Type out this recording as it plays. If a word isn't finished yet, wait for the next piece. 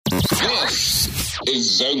This is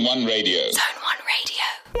Zone 1 Radio. Zone 1 Radio.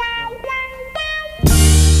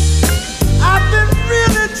 I've been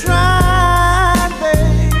really trying,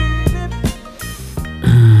 baby.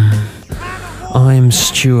 I'm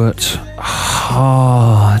Stuart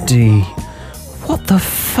Hardy. What the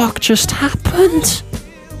fuck just happened?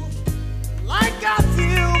 Like I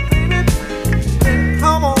feel, baby.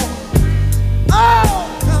 Come on.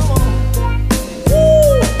 Oh, come on.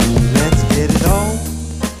 Woo. Let's get it on.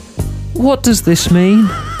 What does this mean?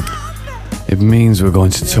 It means we're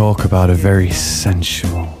going to talk about a very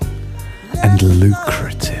sensual and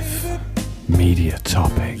lucrative media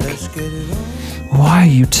topic. Let's get it on. Why are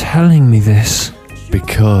you telling me this?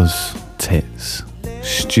 Because tits,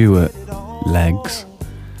 Stuart, legs,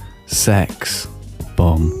 sex,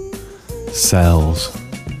 bum, sells,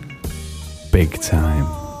 big time.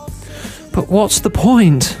 But what's the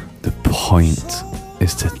point? The point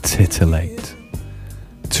is to titillate,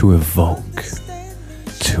 to evoke,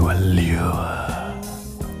 to allure.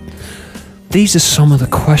 These are some of the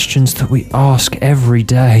questions that we ask every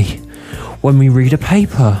day when we read a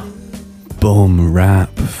paper, Bum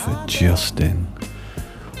rap for Justin.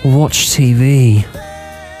 watch TV,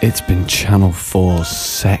 It's been Channel 4's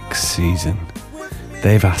sex season.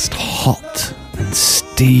 They've asked hot and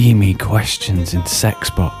steamy questions in Sex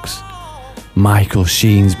Box. Michael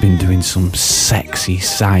Sheen's been doing some sexy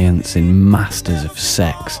science in Masters of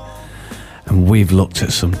Sex. And we've looked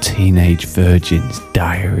at some teenage virgins'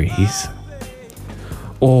 diaries.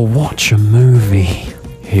 or watch a movie.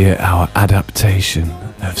 Hear our adaptation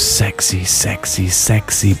of Sexy, Sexy,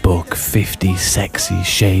 Sexy Book 50 Sexy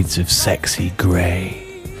Shades of Sexy Grey.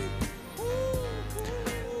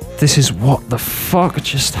 This is what the fuck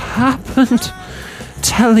just happened.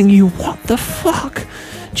 Telling you what the fuck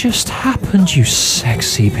just happened, you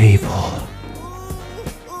sexy people.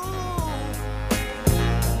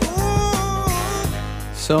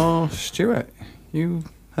 So, Stuart, you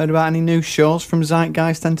heard about any new shows from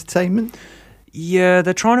Zeitgeist Entertainment? Yeah,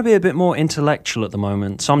 they're trying to be a bit more intellectual at the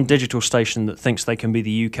moment. Some digital station that thinks they can be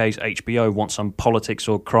the UK's HBO wants some politics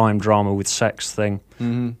or crime drama with sex thing.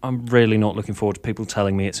 I'm really not looking forward to people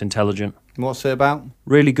telling me it's intelligent. What's it about?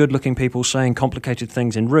 Really good-looking people saying complicated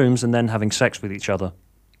things in rooms and then having sex with each other.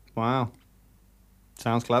 Wow.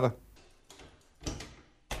 Sounds clever.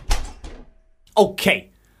 Okay,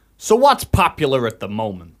 so what's popular at the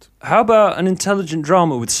moment? How about an intelligent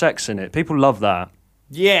drama with sex in it? People love that.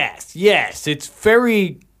 Yes, it's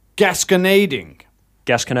very gasconading.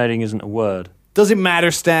 Gasconading isn't a word. Does it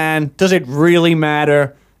matter, Stan? Does it really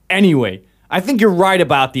matter? Anyway, I think you're right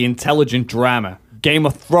about the intelligent drama. Game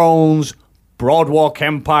of Thrones, Broadwalk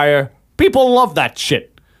Empire. People love that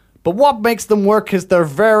shit. But what makes them work is they're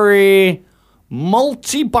very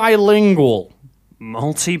multi-bilingual.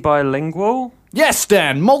 Multi-bilingual? Yes,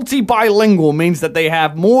 Stan, multi-bilingual means that they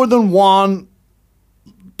have more than one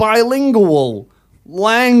bilingual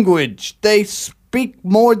language. They speak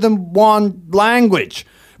more than one language.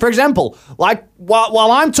 For example, like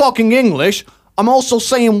while I'm talking English, I'm also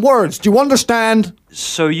saying words. Do you understand?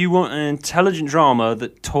 So you want an intelligent drama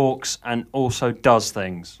that talks and also does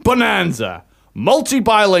things? Bonanza.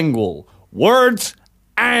 Multi-bilingual. Words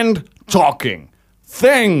and talking.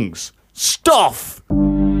 Things. Stuff.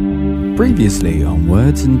 Previously on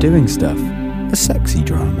Words and Doing Stuff, a sexy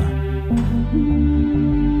drama.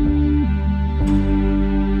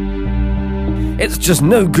 It's just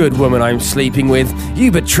no good, woman I'm sleeping with. You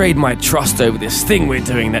betrayed my trust over this thing we're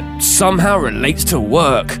doing that somehow relates to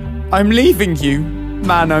work. I'm leaving you,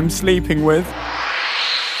 man I'm sleeping with.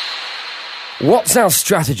 What's our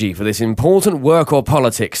strategy for this important work or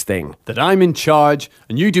politics thing? That I'm in charge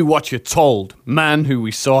and you do what you're told. Man who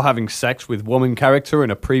we saw having sex with woman character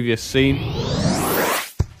in a previous scene.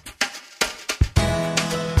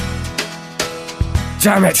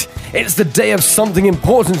 Damn it! It's the day of something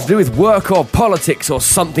important to do with work or politics or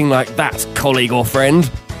something like that, colleague or friend.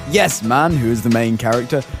 Yes, man, who is the main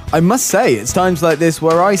character. I must say, it's times like this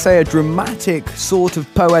where I say a dramatic, sort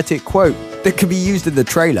of poetic quote that could be used in the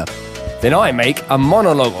trailer. Then I make a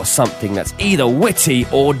monologue or something that's either witty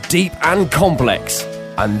or deep and complex.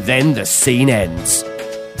 And then the scene ends.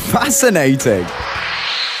 Fascinating.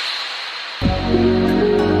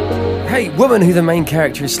 Hey, woman who the main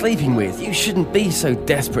character is sleeping with, you shouldn't be so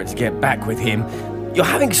desperate to get back with him. You're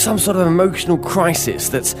having some sort of emotional crisis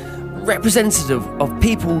that's representative of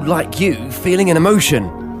people like you feeling an emotion.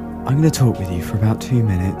 I'm going to talk with you for about 2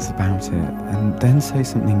 minutes about it and then say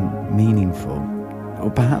something meaningful. Or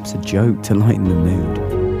perhaps a joke to lighten the mood.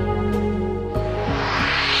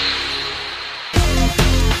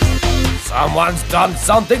 Someone's done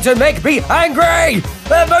something to make me angry!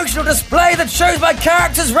 An emotional display that shows my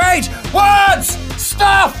character's rage. Words,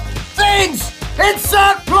 stuff, things.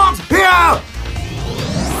 Insert plot here.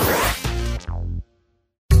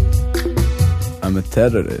 I'm a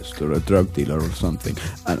terrorist or a drug dealer or something,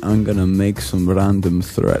 and I'm gonna make some random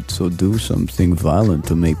threats or do something violent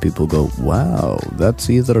to make people go, wow, that's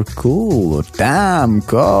either cool or damn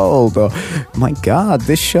cold or, my God,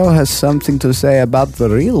 this show has something to say about the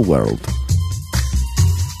real world.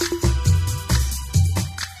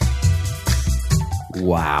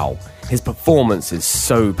 Wow, his performance is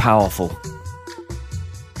so powerful.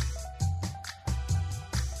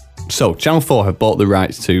 So, Channel 4 have bought the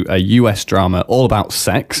rights to a US drama all about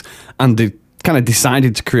sex, and they kind of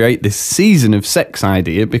decided to create this season of Sex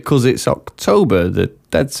Idea because it's October, the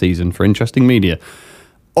dead season for interesting media.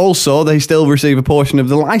 Also, they still receive a portion of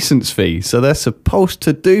the license fee, so they're supposed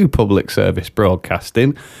to do public service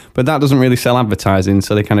broadcasting, but that doesn't really sell advertising,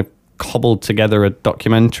 so they kind of cobbled together a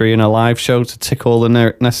documentary and a live show to tick all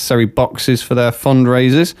the necessary boxes for their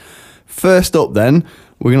fundraisers. First up then,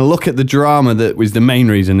 we're going to look at the drama that was the main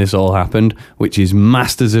reason this all happened, which is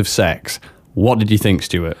Masters of Sex. What did you think,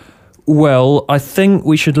 Stuart? Well, I think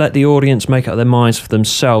we should let the audience make up their minds for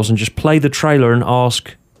themselves and just play the trailer and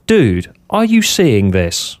ask, dude, are you seeing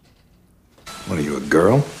this? What are you, a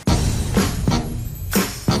girl?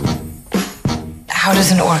 How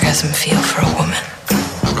does an orgasm feel for a woman?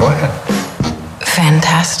 Go ahead.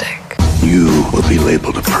 Fantastic. You will be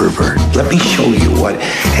labeled a pervert. Let me show you what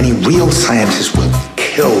any real scientist would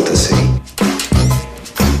kill to see.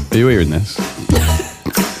 Are you hearing this?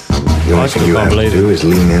 The only thing you have to do is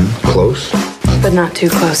lean in close. But not too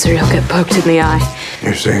close or you'll get poked in the eye.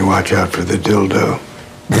 You're saying watch out for the dildo.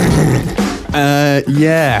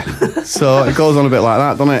 Yeah. So it goes on a bit like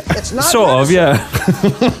that, doesn't it? Sort of, yeah.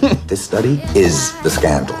 This study is the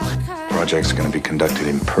scandal. The project's going to be conducted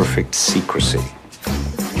in perfect secrecy.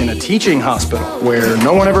 In a teaching hospital where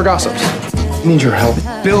no one ever gossips. Need your help.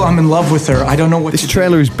 Bill, I'm in love with her. I don't know what This to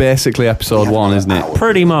trailer is basically episode 1, isn't it?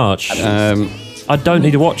 Pretty much. I don't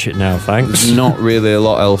need to watch it now, thanks. Not really a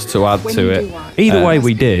lot else to add to it. Either way,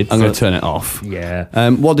 we did. I'm going to turn it off. Yeah.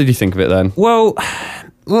 What did you think of it then? Well,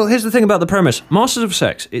 here's the thing about the premise. Masters of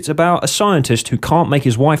Sex, it's about a scientist who can't make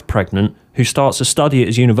his wife pregnant, who starts a study at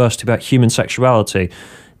his university about human sexuality.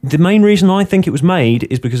 The main reason I think it was made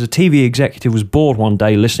is because a TV executive was bored one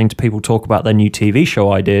day listening to people talk about their new TV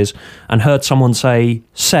show ideas and heard someone say,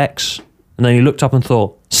 sex, and then he looked up and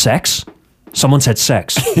thought, sex? Someone said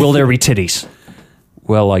sex. Will there be titties?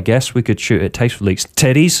 Well, I guess we could shoot it tastefully.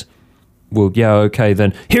 Titties? Well, yeah, okay,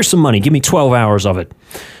 then here's some money. Give me 12 hours of it.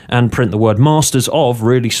 And print the word Masters of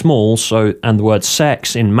really small, and the word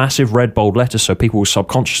sex in massive red bold letters so people will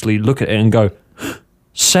subconsciously look at it and go,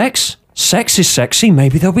 sex? Sex is sexy,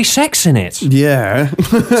 maybe there'll be sex in it. Yeah.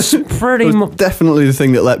 It's pretty much... Definitely the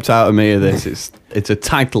thing that leapt out of me of this. It's a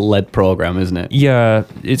title-led program, isn't it? Yeah,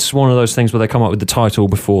 it's one of those things where they come up with the title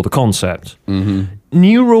before the concept. Mm-hmm.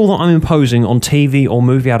 New rule that I'm imposing on TV or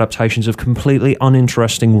movie adaptations of completely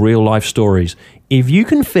uninteresting real-life stories. If you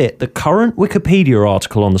can fit the current Wikipedia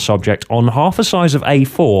article on the subject on half a size of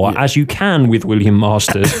A4, as you can with William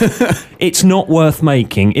Masters, it's not worth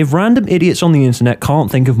making. If random idiots on the internet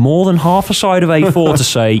can't think of more than half a side of A4 to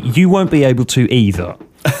say, you won't be able to either.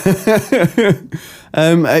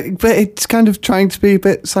 But it's kind of trying to be a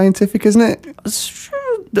bit scientific, isn't it?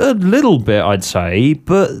 A little bit, I'd say,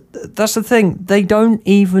 but that's the thing. They don't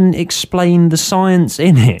even explain the science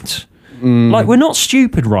in it. Like, we're not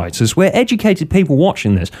stupid writers. We're educated people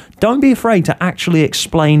watching this. Don't be afraid to actually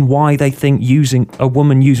explain why they think a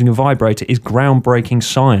woman using a vibrator is groundbreaking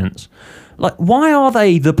science. Like, why are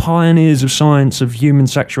they the pioneers of science of human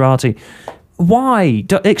sexuality? Why?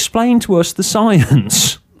 Explain to us the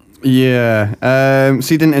science. Yeah.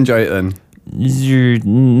 So you didn't enjoy it then?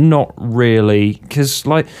 Not really, because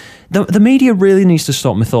like the media really needs to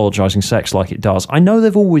stop mythologizing sex like it does. I know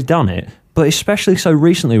they've always done it, but especially so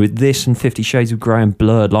recently with this and 50 Shades of Grey and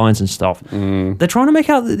blurred lines and stuff. They're trying to make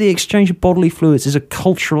out that the exchange of bodily fluids is a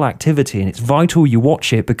cultural activity and it's vital you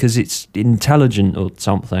watch it because it's intelligent or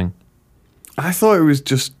something. I thought it was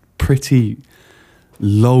just pretty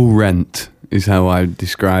low rent is how I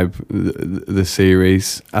describe the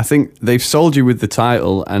series. I think they've sold you with the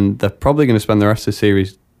title and they're probably going to spend the rest of the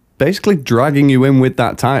series basically dragging you in with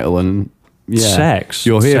that title and sex.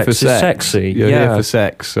 You're here sex for sex. Is sexy. You're here for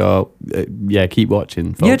sex. So keep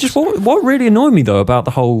watching, folks. Yeah, just what really annoyed me though about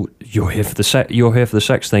the whole you're here for the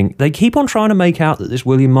sex thing. They keep on trying to make out that this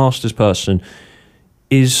William Masters person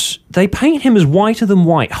they paint him as whiter than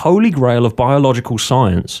white, holy grail of biological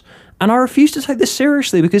science. And I refuse to take this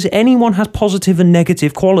seriously because anyone has positive and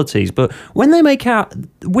negative qualities. But when they make out,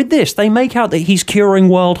 with this, they make out that he's curing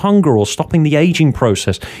world hunger or stopping the aging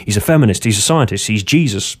process. He's a feminist, he's a scientist, he's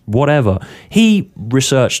Jesus, whatever. He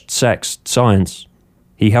researched sex science.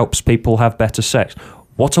 He helps people have better sex.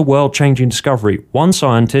 What a world-changing discovery. One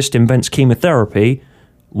scientist invents chemotherapy,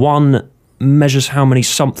 one measures how many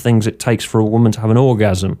somethings it takes for a woman to have an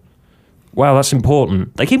orgasm. Wow, that's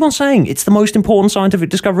important. They keep on saying it's the most important scientific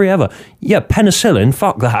discovery ever. Yeah, penicillin,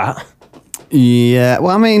 fuck that. Yeah,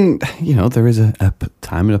 well, I mean, there is a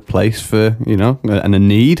time and a place for, and a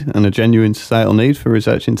need, and a genuine societal need for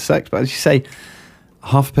research into sex. But as you say,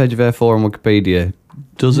 half a page of A4 on Wikipedia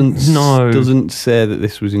doesn't say that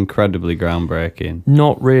this was incredibly groundbreaking.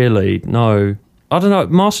 Not really, no. I don't know.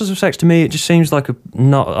 Masters of Sex, to me, it just seems like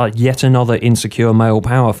yet another insecure male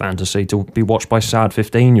power fantasy to be watched by sad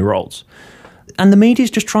 15-year-olds. And the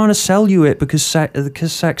media's just trying to sell you it because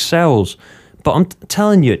sex sells. But I'm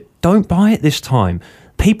telling you, don't buy it this time.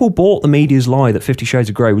 People bought the media's lie that 50 Shades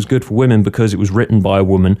of Grey was good for women because it was written by a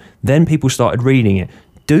woman. Then people started reading it.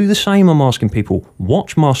 Do the same, I'm asking people.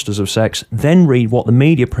 Watch Masters of Sex, then read what the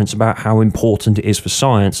media prints about how important it is for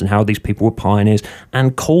science and how these people were pioneers,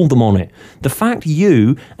 and call them on it. The fact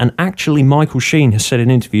you, and actually Michael Sheen has said in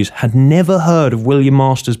interviews, had never heard of William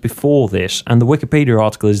Masters before this, and the Wikipedia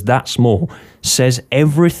article is that small, says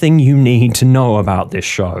everything you need to know about this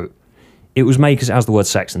show. It was made because it has the word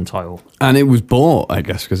sex in the title. And it was bought, I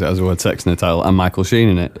guess, because it has the word sex in the title and Michael Sheen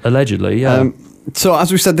in it. Allegedly, yeah. So,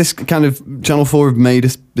 as we said, this kind of Channel 4 have made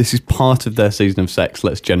us, this is part of their season of sex,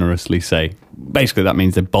 let's generously say. Basically, that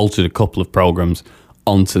means they've bolted a couple of programmes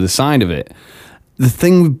onto the side of it. The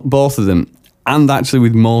thing with both of them, and actually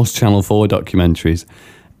with most Channel 4 documentaries,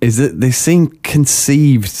 is that they seem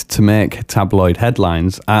conceived to make tabloid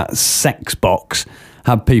headlines. Sex Box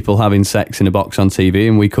had people having sex in a box on TV,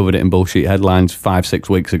 and we covered it in Bullshit Headlines 5-6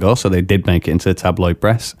 weeks ago, so they did make it into the tabloid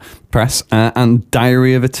press. And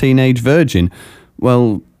Diary of a Teenage Virgin.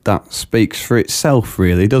 Well, that speaks for itself,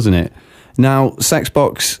 really, doesn't it? Now, Sex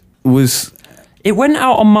Box was... It went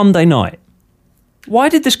out on Monday night. Why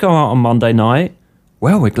did this go out on Monday night?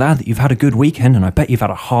 Well, we're glad that you've had a good weekend, and I bet you've had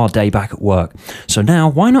a hard day back at work. So now,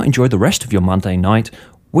 why not enjoy the rest of your Monday night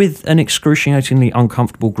with an excruciatingly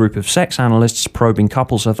uncomfortable group of sex analysts probing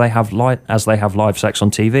couples as they have live sex on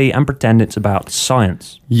TV and pretend it's about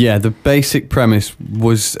science. Yeah, the basic premise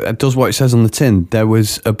does what it says on the tin. There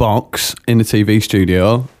was a box in the TV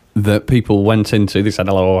studio that people went into. They said,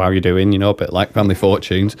 hello, how are you doing? A bit like Family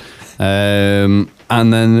Fortunes. And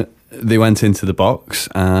then they went into the box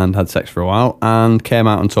and had sex for a while and came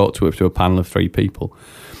out and talked to a panel of 3 people.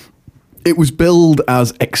 It was billed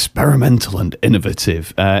as experimental and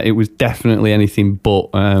innovative. It was definitely anything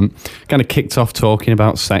but. Kind of kicked off talking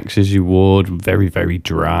about sex as you would, very, very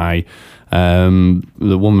dry. The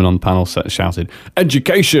woman on the panel shouted,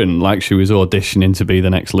 education, like she was auditioning to be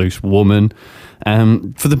the next Loose Woman.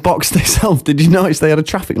 For the box themselves, did you notice they had a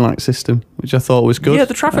traffic light system, which I thought was good? Yeah,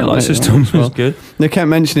 the traffic light system was good. They kept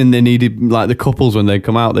mentioning they needed, like the couples when they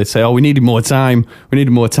come out, they'd say, we needed more time,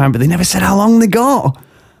 but they never said how long they got.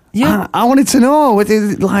 Yeah, I wanted to know. Was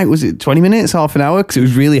it 20 minutes, half an hour? Because it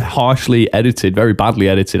was really harshly edited, very badly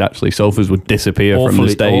edited, actually. Sofas would disappear from the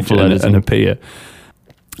stage and appear.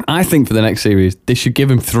 I think for the next series, they should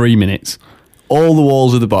give him 3 minutes. All the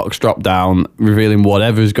walls of the box drop down, revealing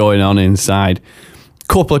whatever's going on inside.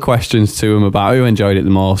 Couple of questions to him about who enjoyed it the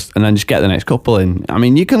most, and then just get the next couple in. I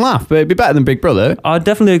mean, you can laugh, but it'd be better than Big Brother. I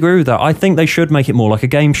definitely agree with that. I think they should make it more like a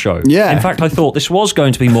game show. Yeah. In fact, I thought this was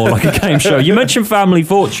going to be more like a game show. You mentioned Family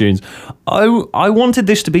Fortunes. I wanted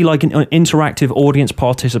this to be like an interactive audience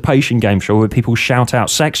participation game show where people shout out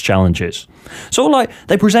sex challenges. Sort of like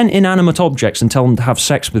they present inanimate objects and tell them to have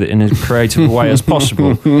sex with it in as creative a way as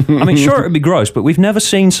possible. I mean, sure, it would be gross, but we've never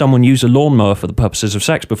seen someone use a lawnmower for the purposes of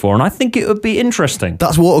sex before, and I think it would be interesting.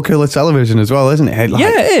 That's watercolour television as well, isn't it? Hey,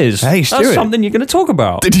 yeah, it is. Hey, Stuart, that's something you're going to talk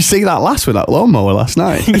about. Did you see that lass with that lawnmower last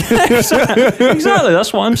night? Yeah, exactly.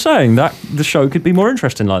 That's what I'm saying. That the show could be more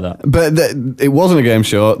interesting like that. But it wasn't a game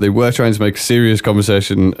show. They were trying to make a serious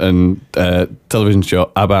conversation and television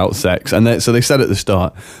show about sex. And so they said at the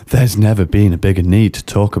start, there's never been a bigger need to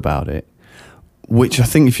talk about it. Which I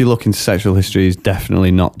think if you look into sexual history is definitely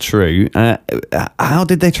not true. How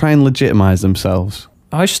did they try and legitimise themselves?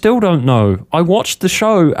 I still don't know. I watched the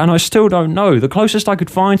show and I still don't know. The closest I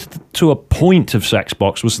could find to a point of Sex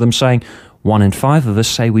Box was them saying, 1 in 5 of us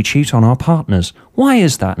say we cheat on our partners. Why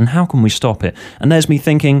is that and how can we stop it? And there's me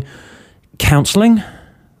thinking, counselling?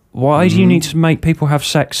 Why do you need to make people have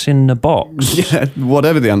sex in a box? Yeah,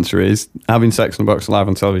 whatever the answer is, having sex in a box live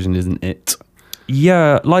on television isn't it.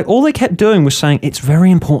 Yeah, like all they kept doing was saying it's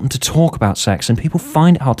very important to talk about sex and people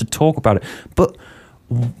find it hard to talk about it. But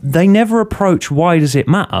they never approach why does it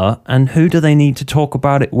matter and who do they need to talk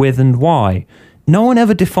about it with and why. No one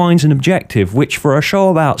ever defines an objective, which for a show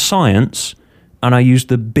about science, and I use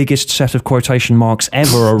the biggest set of quotation marks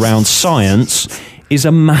ever around science, is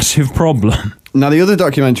a massive problem. Now, the other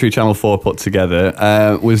documentary Channel 4 put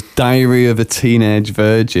together was Diary of a Teenage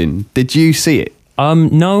Virgin. Did you see it?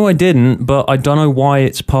 No, I didn't, but I don't know why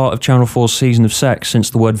it's part of Channel 4's Season of Sex,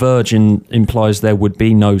 since the word virgin implies there would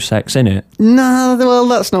be no sex in it. No, well,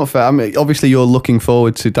 that's not fair. I mean, obviously, you're looking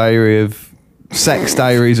forward to Diaries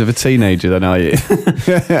of a Teenager, then, are you?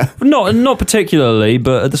 Not particularly,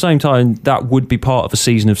 but at the same time, that would be part of a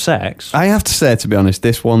Season of Sex. I have to say, to be honest,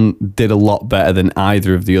 this one did a lot better than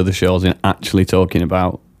either of the other shows in actually talking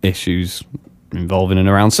about issues involving and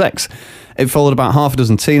around sex. It followed about half a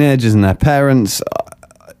dozen teenagers and their parents,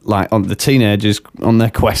 like on the teenagers on their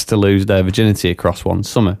quest to lose their virginity across one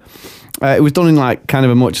summer. It was done in like kind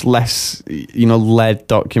of a much less, led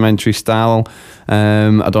documentary style.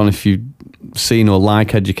 I don't know if you've seen or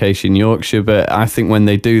like Education Yorkshire, but I think when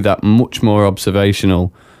they do that much more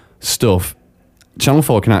observational stuff, Channel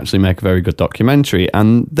 4 can actually make a very good documentary,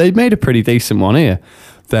 and they made a pretty decent one here.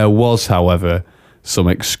 There was, however, some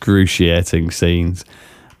excruciating scenes,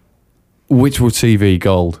 which were TV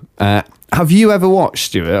gold. Have you ever watched,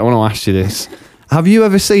 Stuart? I want to ask you this. Have you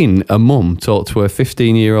ever seen a mum talk to her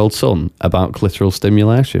 15-year-old son about clitoral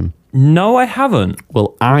stimulation? No, I haven't.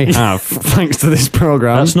 Well, I have, thanks to this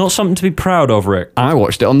programme. That's not something to be proud of, Rick. I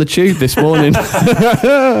watched it on the tube this morning,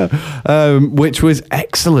 which was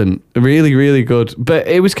excellent. Really, really good. But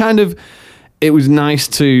it was nice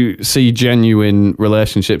to see genuine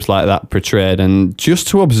relationships like that portrayed and just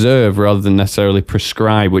to observe rather than necessarily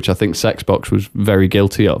prescribe, which I think Sexbox was very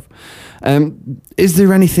guilty of. Is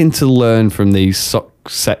there anything to learn from these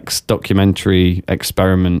sex documentary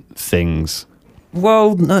experiment things?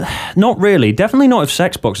 Well, not really. Definitely not if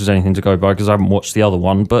Sexbox is anything to go by, because I haven't watched the other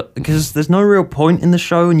one, but because there's no real point in the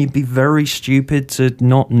show and you'd be very stupid to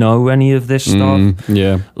not know any of this stuff.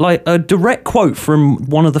 Yeah. Like a direct quote from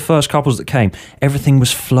one of the first couples that came, everything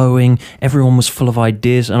was flowing, everyone was full of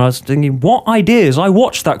ideas, and I was thinking, what ideas? I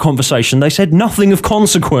watched that conversation. They said nothing of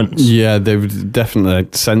consequence. Yeah, there was definitely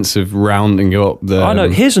a sense of rounding up there. I know.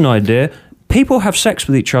 Here's an idea. People have sex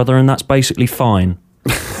with each other and that's basically fine.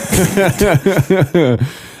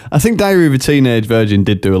 I think Diary of a Teenage Virgin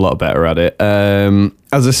did do a lot better at it.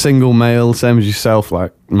 As a single male, same as yourself,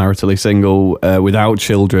 like maritally single, without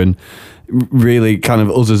children, really kind of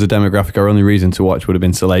us as a demographic, our only reason to watch would have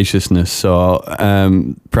been salaciousness. So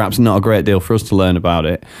perhaps not a great deal for us to learn about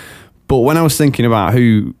it. But when I was thinking about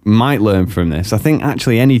who might learn from this, I think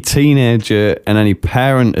actually any teenager and any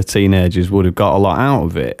parent of teenagers would have got a lot out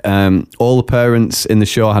of it. All the parents in the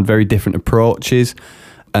show had very different approaches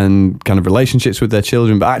and kind of relationships with their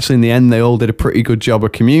children, but actually in the end they all did a pretty good job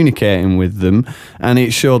of communicating with them, and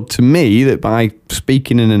it showed to me that by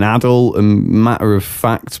speaking in an adult and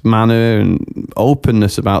matter-of-fact manner and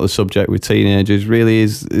openness about the subject with teenagers really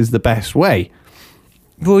is the best way.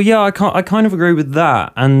 Well, yeah, I kind of agree with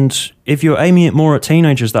that, and if you're aiming it more at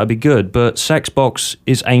teenagers, that'd be good, but Sexbox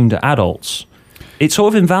is aimed at adults. It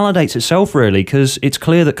sort of invalidates itself, really, because it's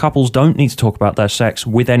clear that couples don't need to talk about their sex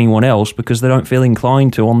with anyone else because they don't feel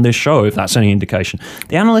inclined to on this show, if that's any indication.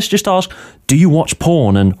 The analysts just ask, do you watch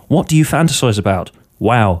porn and what do you fantasize about?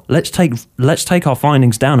 Wow, let's take our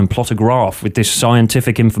findings down and plot a graph with this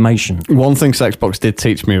scientific information. One thing Sexbox did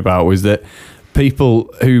teach me about was that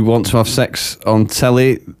people who want to have sex on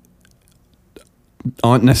telly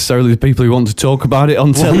aren't necessarily the people who want to talk about it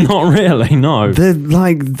on telly. Well, not really, no.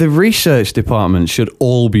 The research department should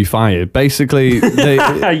all be fired. Basically, they've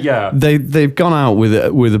gone out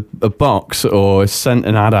with a box or sent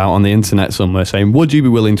an ad out on the internet somewhere saying, would you be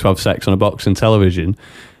willing to have sex on a box and television?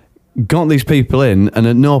 Got these people in, and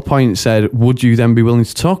at no point said, would you then be willing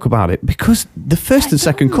to talk about it? Because the first and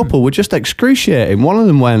second couple were just excruciating. One of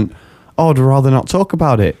them went, I'd rather not talk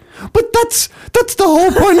about it. But that's the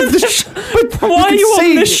whole point of the show. Why are you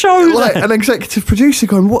on this show? Like an executive producer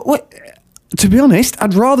going, what? To be honest,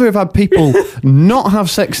 I'd rather have had people not have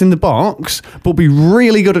sex in the box, but be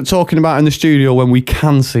really good at talking about it in the studio when we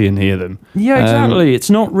can see and hear them. Yeah, exactly. It's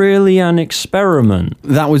not really an experiment.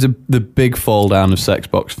 That was the big fall down of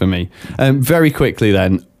Sexbox for me. Very quickly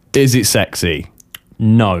then, is it sexy?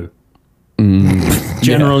 No.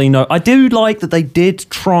 Generally, no. I do like that they did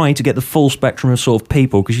try to get the full spectrum of sort of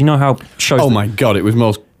people, because you know how shows... Oh my God, it was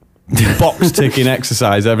most box ticking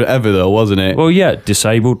exercise ever though, wasn't it? Well, yeah,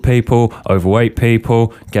 disabled people, overweight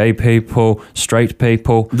people, gay people, straight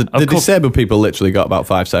people. The disabled people literally got about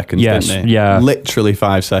 5 seconds, Yes, didn't they? yeah. Literally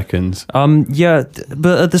 5 seconds. Yeah,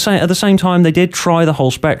 but at the same time, they did try the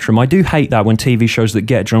whole spectrum. I do hate that when TV shows that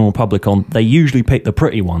get general public on, they usually pick the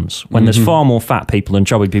pretty ones. When there's far more fat people and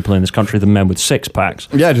chubby people in this country than men with six packs.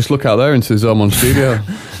 Yeah, just look out there into Zomon Studio.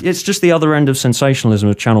 It's just the other end of sensationalism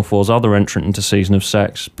of Channel 4's other entrant into Season of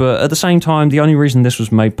Sex. But at the same time, the only reason this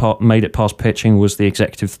was made it past pitching was the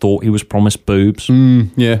executive thought he was promised boobs.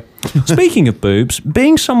 Yeah. Speaking of boobs,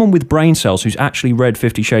 being someone with brain cells who's actually read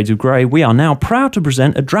 50 Shades of Grey, we are now proud to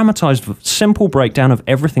present a dramatised, simple breakdown of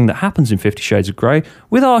everything that happens in 50 Shades of Grey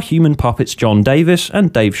with our human puppets John Davis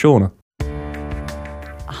and Dave Shawner.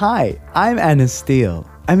 Hi, I'm Anna Steele.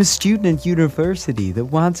 I'm a student at university that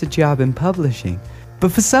wants a job in publishing,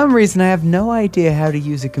 but for some reason I have no idea how to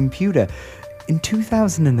use a computer. In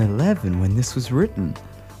 2011, when this was written,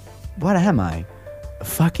 what am I? A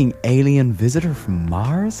fucking alien visitor from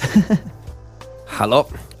Mars? Hello,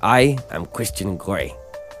 I am Christian Grey.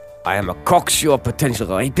 I am a cocksure potential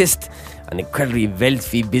rapist, an incredibly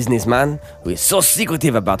wealthy businessman who is so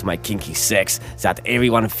secretive about my kinky sex that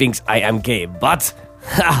everyone thinks I am gay, but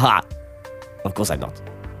haha, of course I'm not.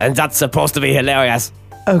 And that's supposed to be hilarious.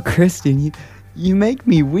 Oh, Christian, you make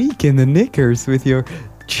me weak in the knickers with your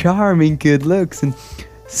charming good looks and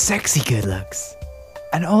sexy good looks.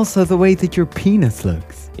 And also the way that your penis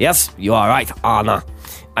looks. Yes, you are right, Anna.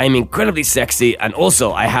 I'm incredibly sexy and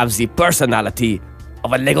also I have the personality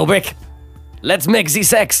of a Lego brick. Let's make the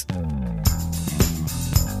sex.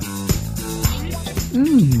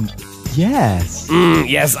 Yes.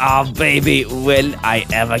 Yes, baby, will I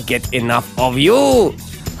ever get enough of you?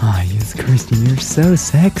 Ah, yes, Christian, you're so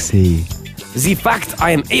sexy. The fact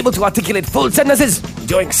I am able to articulate full sentences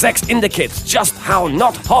during sex indicates just how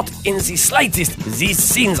not hot in the slightest these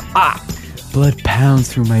scenes are. Blood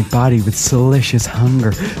pounds through my body with delicious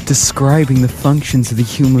hunger. Describing the functions of the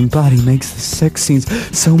human body makes the sex scenes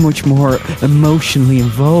so much more emotionally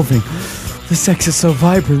involving. The sex is so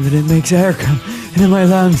vibrant that it makes air come into my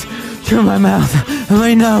lungs, through my mouth, and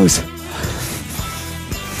my nose.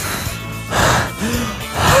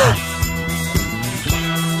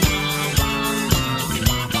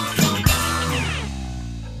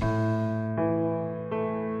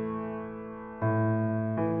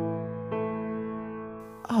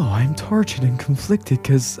 Oh, I'm tortured and conflicted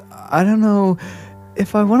because I don't know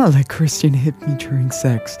if I want to let Christian hit me during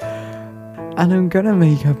sex. And I'm gonna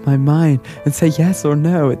make up my mind and say yes or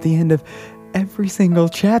no at the end of every single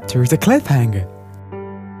chapter as a cliffhanger.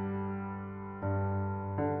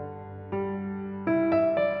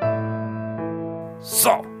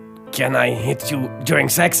 So, can I hit you during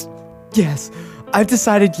sex? Yes, I've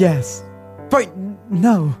decided yes. Wait,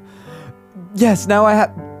 no. Yes, now I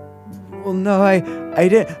have... Well, no, I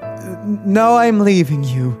did. No, I'm leaving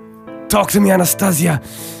you. Talk to me, Anastasia.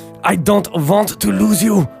 I don't want to lose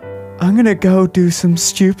you. I'm gonna go do some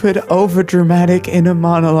stupid, overdramatic inner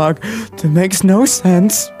monologue that makes no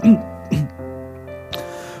sense.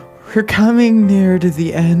 We're coming near to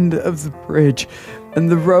the end of the bridge, and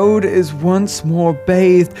the road is once more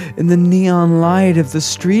bathed in the neon light of the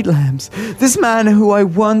street lamps. This man who I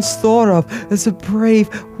once thought of as a brave,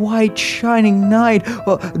 white, shining knight,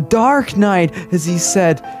 well, dark knight, as he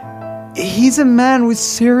said, he's a man with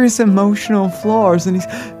serious emotional flaws, and he's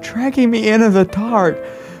dragging me into the dark.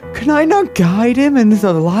 Can I not guide him into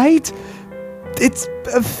the light? It's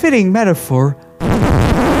a fitting metaphor.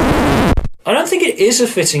 I don't think it is a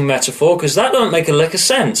fitting metaphor, because that don't make a lick of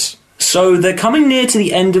sense. So they're coming near to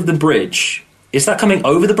the end of the bridge. Is that coming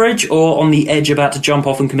over the bridge or on the edge about to jump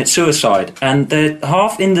off and commit suicide? And they're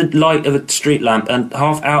half in the light of a street lamp and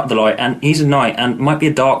half out of the light, and he's a knight and might be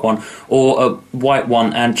a dark one or a white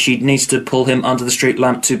one, and she needs to pull him under the street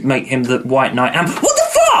lamp to make him the white knight. And what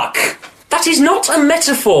the fuck? That is not a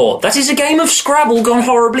metaphor. That is a game of Scrabble gone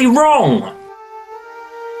horribly wrong.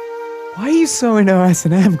 Why are you so into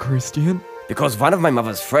S&M, Christian? Because one of my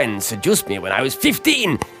mother's friends seduced me when I was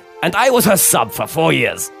 15, and I was her sub for 4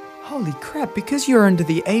 years. Holy crap, because you're under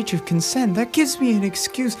the age of consent, that gives me an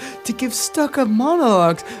excuse to give stuck-up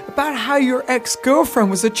monologues about how your ex-girlfriend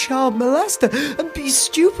was a child molester and be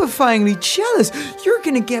stupefyingly jealous. You're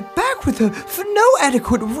gonna get back with her for no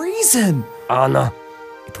adequate reason. Anna,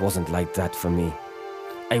 it wasn't like that for me.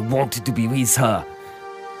 I wanted to be with her.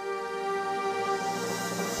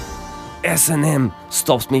 S&M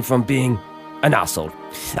stops me from being an asshole.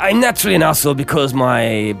 I'm naturally an asshole because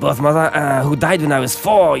my birth mother, who died when I was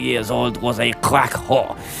 4 years old, was a crack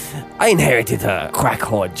whore. I inherited her crack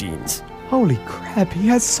whore genes. Holy crap, he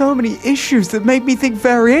has so many issues that make me think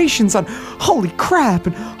variations on holy crap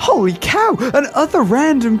and holy cow and other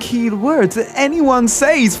random keywords that anyone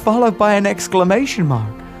says followed by an exclamation mark.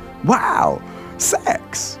 Wow,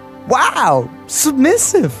 sex. Wow,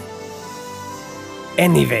 submissive.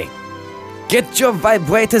 Anyway, get your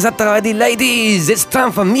vibrators at the ready, ladies. It's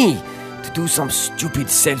time for me to do some stupid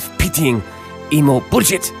self-pitying emo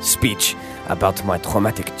bullshit speech about my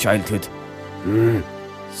traumatic childhood.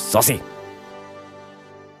 Saucy.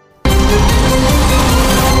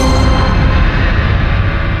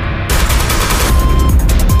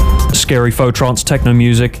 Scary faux trance techno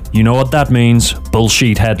music. You know what that means.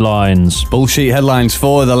 Bullshit headlines. Bullshit headlines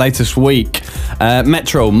for the latest week.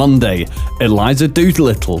 Metro, Monday. Eliza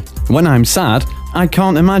Doolittle. When I'm sad, I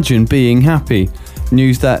can't imagine being happy.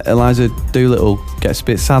 News that Eliza Doolittle gets a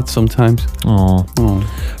bit sad sometimes. Oh.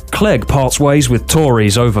 Clegg parts ways with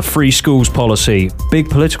Tories over free schools policy. Big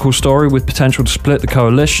political story with potential to split the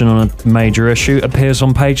coalition on a major issue appears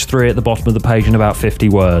on page 3 at the bottom of the page in about 50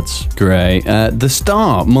 words. Great. The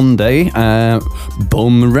Star, Monday.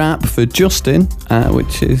 Bum rap for Justin,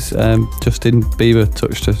 which is Justin Bieber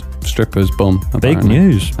touched a stripper's bum. Apparently. Big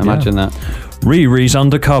news. Imagine that. Riri's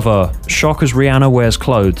undercover. Shock as Rihanna wears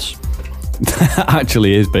clothes.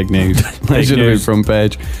 Actually is big news. That should have been front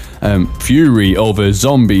page. Fury over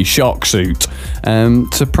zombie shock suit.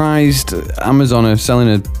 Surprised Amazon are selling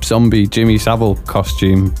a zombie Jimmy Savile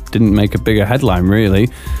costume. Didn't make a bigger headline, really.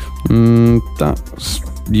 That's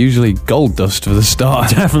usually gold dust for the Star.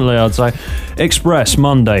 Definitely, I'd say. Express,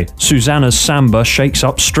 Monday. Susanna's Samba shakes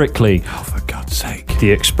up Strictly. Oh, for God's sake.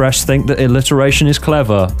 The Express think that alliteration is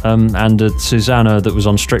clever, and Susanna that was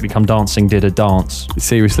on Strictly Come Dancing did a dance.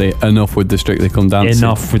 Seriously, enough with the Strictly Come Dancing.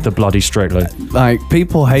 Enough with the bloody Strictly. Like,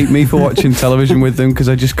 people hate me for watching television with them because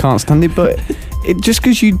I just can't stand it, but just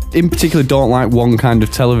because you in particular don't like one kind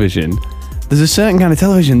of television, there's a certain kind of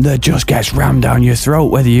television that just gets rammed down your throat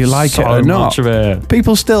whether you like it or not. Much of it.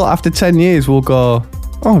 People still, after 10 years, will go,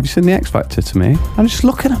 "Oh, have you seen The X Factor?" to me. And I just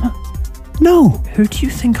look at them. No. Who do you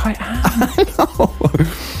think I am?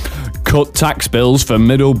 Cut tax bills for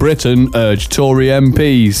Middle Britain, urge Tory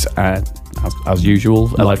MPs. As usual.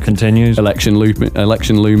 Life continues. Election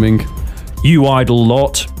looming. You idle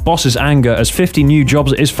lot. Boss's anger as 50 new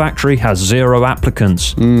jobs at his factory has 0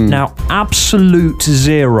 applicants. Now, absolute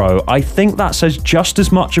 0. I think that says just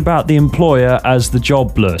as much about the employer as the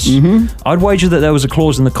jobless. I'd wager that there was a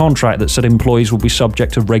clause in the contract that said employees will be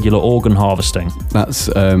subject to regular organ harvesting. That's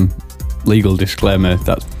legal disclaimer.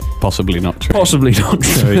 That's possibly not true. Possibly not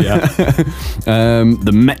true, yeah.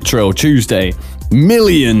 The Metro, Tuesday.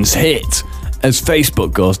 Millions hit as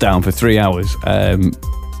Facebook goes down for 3 hours.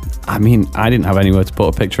 I mean, I didn't have anywhere to put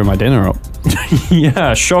a picture of my dinner up.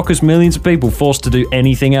 Yeah, shock as millions of people forced to do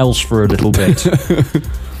anything else for a little bit.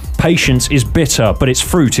 Patience is bitter, but its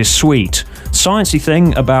fruit is sweet. Sciencey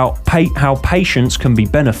thing about how patience can be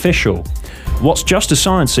beneficial. What's just as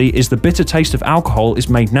sciencey is the bitter taste of alcohol is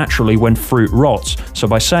made naturally when fruit rots. So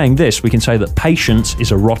by saying this, we can say that patience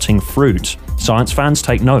is a rotting fruit. Science fans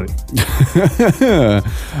take note.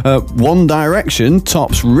 One Direction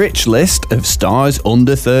tops rich list of stars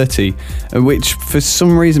under 30, which for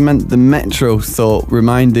some reason meant the Metro thought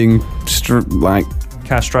reminding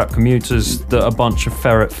cash-strapped commuters that a bunch of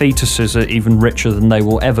ferret fetuses are even richer than they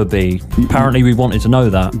will ever be. Apparently we wanted to know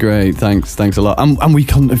that. Great, thanks a lot. And we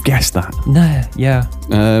couldn't have guessed that. No, yeah.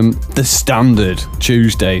 The Standard,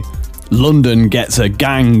 Tuesday. London gets a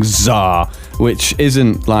gang czar, which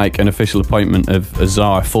isn't like an official appointment of a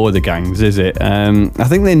czar for the gangs, is it? I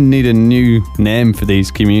think they need a new name for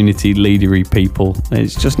these community leadery people.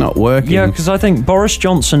 It's just not working. Yeah, because I think Boris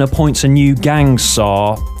Johnson appoints a new gang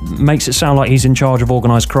czar, makes it sound like he's in charge of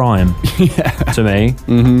organised crime. Yeah. To me.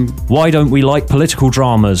 Why don't we like political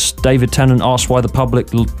dramas? David Tennant asks why the public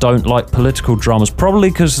don't like political dramas. Probably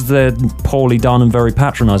because they're poorly done and very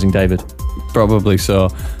patronising, David. Probably so.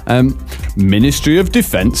 Ministry of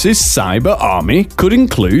Defence's cyber army could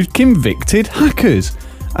include convicted hackers.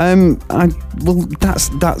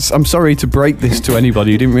 That's. I'm sorry to break this to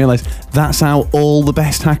anybody who didn't realise that's how all the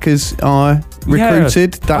best hackers are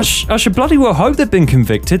recruited. Yeah, I should bloody well hope they've been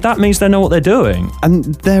convicted. That means they know what they're doing.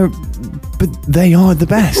 And but they are the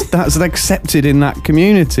best. That's accepted in that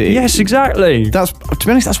community. Yes, exactly. To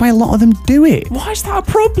be honest, that's why a lot of them do it. Why is that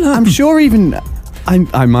a problem? I'm sure even.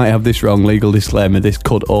 I might have this wrong, legal disclaimer, this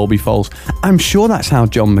could all be false. I'm sure that's how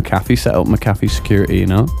John McAfee set up McAfee Security, you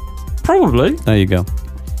know? Probably. There you go.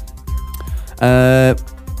 I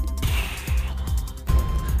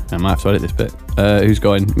might have to edit this bit. Who's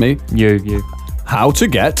going? Me? You. How to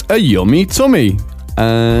get a yummy tummy.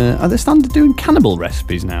 Are they Standard doing cannibal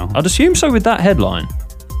recipes now? I'd assume so with that headline.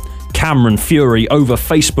 Cameron fury over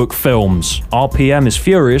Facebook films. RPM is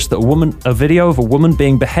furious that a video of a woman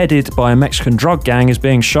being beheaded by a Mexican drug gang is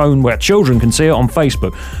being shown where children can see it on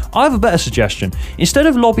Facebook. I have a better suggestion. Instead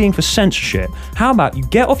of lobbying for censorship, how about you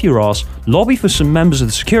get off your ass, lobby for some members of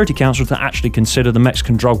the Security Council to actually consider the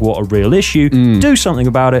Mexican drug war a real issue, do something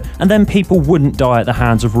about it, and then people wouldn't die at the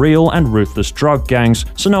hands of real and ruthless drug gangs,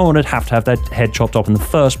 so no one would have to have their head chopped off in the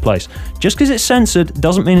first place. Just because it's censored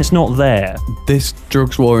doesn't mean it's not there. This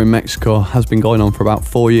drugs war in Mexico has been going on for about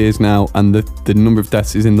 4 years now, and the number of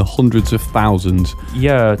deaths is in the hundreds of thousands.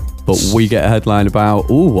 Yeah. But we get a headline about,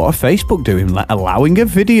 what are Facebook doing? Allowing a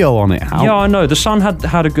video on it? How? Yeah, I know. The Sun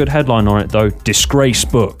had a good headline on it, though. Disgrace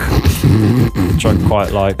book. Which I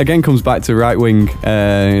quite like. Again, comes back to right-wing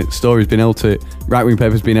right-wing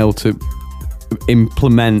papers being able to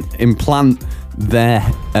implant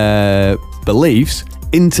their beliefs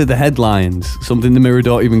into the headlines, something the Mirror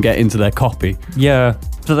don't even get into their copy. Yeah,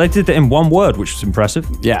 so they did it in one word, which was impressive.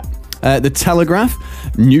 Yeah. The Telegraph,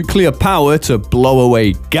 nuclear power to blow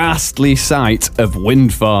away ghastly sight of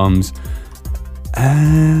wind farms.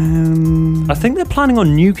 I think they're planning on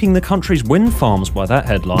nuking the country's wind farms by that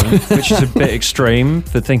headline, which is a bit extreme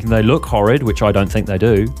for thinking they look horrid, which I don't think they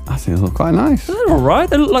do. I think they look quite nice. They're all right.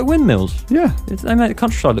 They look like windmills. Yeah. They make the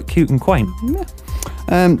countryside look cute and quaint. Yeah.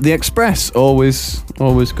 The Express, always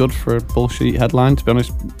good for a bullshit headline, to be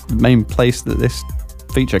honest. The main place that this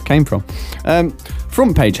feature came from.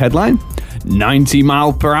 Front page headline,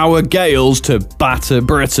 90-mile-per-hour gales to batter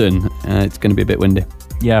Britain. It's going to be a bit windy.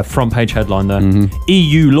 Yeah, front page headline there.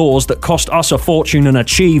 EU laws that cost us a fortune and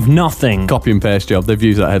achieve nothing. Copy and paste job. They've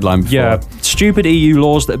used that headline before. Yeah, stupid EU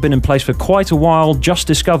laws that have been in place for quite a while, just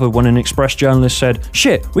discovered when an Express journalist said,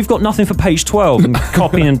 shit, we've got nothing for page 12, and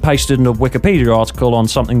copy and pasted in a Wikipedia article on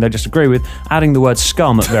something they disagree with, adding the word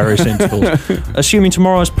scum at various intervals. Assuming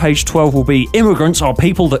tomorrow's page 12 will be, immigrants are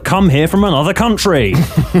people that come here from another country.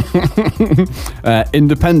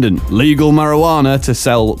 Independent, legal marijuana to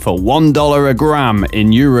sell for $1 a gram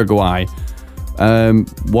in Uruguay.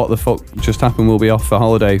 What the fuck just happened? We'll be off for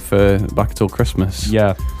holiday for back until Christmas.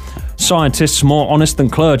 Yeah. Scientists more honest than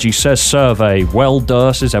clergy, says survey. Well,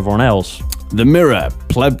 Durst is everyone else. The Mirror,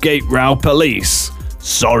 plebgate row police.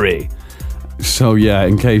 Sorry. So yeah,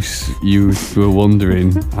 in case you were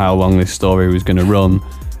wondering how long this story was going to run,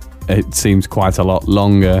 it seems quite a lot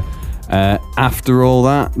longer. After all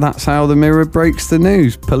that, that's how the Mirror breaks the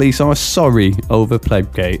news. Police are sorry over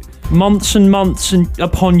Plebgate. Months and months and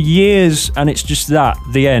upon years, and it's just that,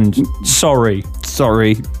 the end. Sorry.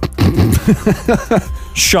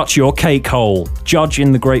 Shut your cake hole. Judge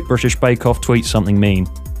in the Great British Bake Off tweets something mean.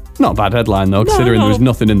 Not a bad headline though, considering there was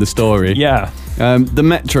nothing in the story. Yeah. The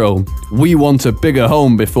Metro, we want a bigger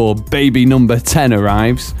home before baby number 10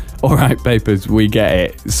 arrives. Alright, papers, we get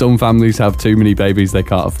it. Some families have too many babies they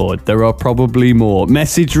can't afford. There are probably more.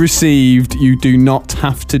 Message received, you do not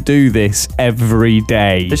have to do this every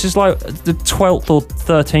day. This is like the 12th or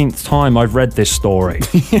 13th time I've read this story.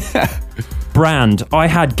 Yeah. Brand, I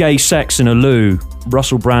had gay sex in a loo.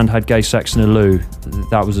 Russell Brand had gay sex in a loo.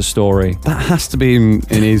 That was a story. That has to be in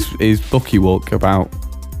his book he woke about.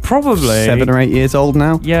 Probably 7 or 8 years old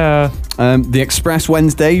now. Yeah. The Express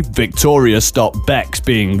Wednesday, Victoria stopped Bex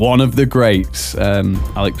being one of the greats.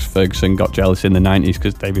 Alex Ferguson got jealous in the 90s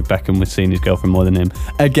because David Beckham was seeing his girlfriend more than him.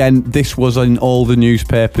 Again, this was in all the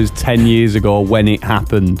newspapers 10 years ago when it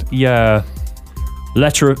happened. Yeah.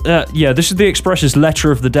 This is the Express's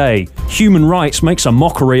letter of the day. Human rights makes a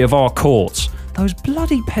mockery of our courts. Those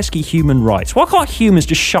bloody pesky human rights. Why can't humans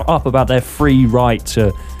just shut up about their free right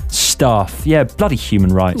to stuff? Yeah, bloody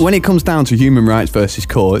human rights. When it comes down to human rights versus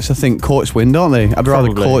courts, I think courts win, don't they? I'd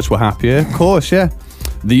rather courts were happier. Of course, yeah.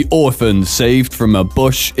 The orphan saved from a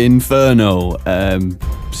bush inferno.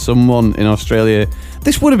 Someone in Australia...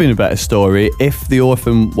 This would have been a better story if the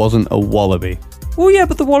orphan wasn't a wallaby. Well, yeah,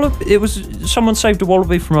 but the wallaby... It was... Someone saved a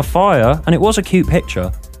wallaby from a fire, and it was a cute picture.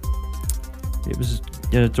 It was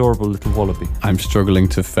an adorable little wallaby. I'm struggling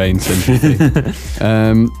to feign sympathy.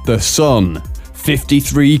 The Sun...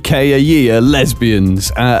 53k a year,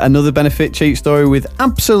 lesbians. Another benefit cheat story with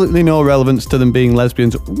absolutely no relevance to them being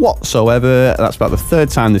lesbians whatsoever. That's about the third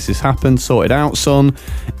time this has happened. Sort it out, son.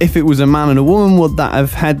 If it was a man and a woman, would that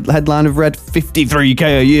have headline have read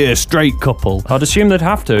 53k a year, straight couple? I'd assume they'd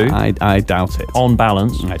have to. I doubt it. On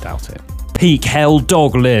balance. I doubt it. Peak hell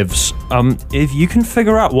dog lives. If you can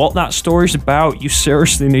figure out what that story's about, you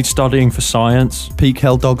seriously need studying for science. Peak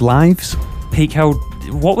hell dog lives? peak held.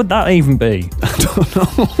 What would that even be? I don't know.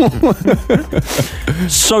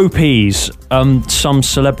 Soapies. Some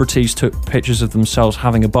celebrities took pictures of themselves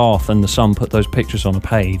having a bath, and the Sun put those pictures on a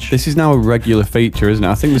page. This is now a regular feature, isn't it?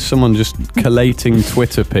 I think there's someone just collating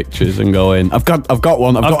Twitter pictures and going, I've got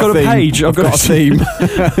one. I've got a page. I've got a theme.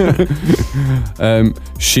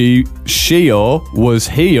 Shio was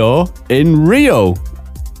here in Rio.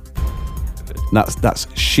 That's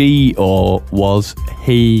she or was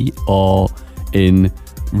he or in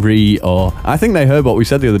Rio. I think they heard what we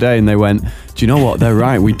said the other day and they went, do you know what? They're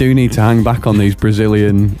right. We do need to hang back on these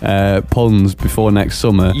Brazilian puns before next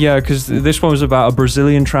summer. Yeah, because this one was about a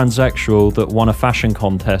Brazilian transsexual that won a fashion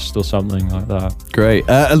contest or something like that. Great.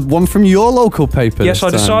 One from your local paper. Yes, I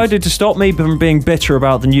decided to stop me from being bitter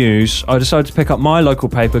about the news. I decided to pick up my local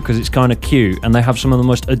paper because it's kind of cute and they have some of the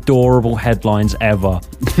most adorable headlines ever.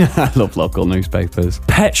 I love local newspapers.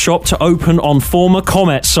 Pet shop to open on former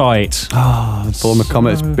Comet site. Former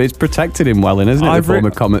Comet. It's protected in Welling, isn't it? The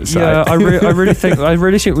former Comet site. Yeah, I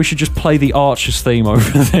really think we should just play the Archers theme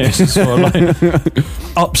over this. Sort of like,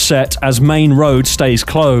 upset as main road stays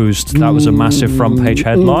closed. That was a massive front page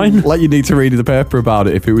headline. Like you need to read the paper about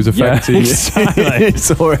it if it was affecting you. Exactly.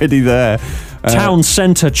 It's already there. Town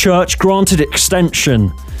centre church granted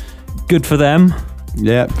extension. Good for them.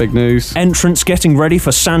 Yeah, big news. Entrance getting ready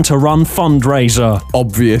for Santa Run fundraiser.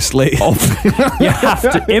 Obviously. You have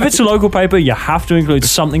to. If it's a local paper, you have to include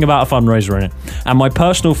something about a fundraiser in it. And my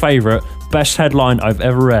personal favourite, best headline I've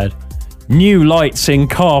ever read: new lights in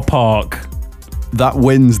car park. That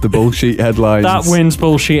wins the bullshit headlines. That wins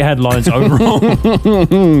bullshit headlines overall.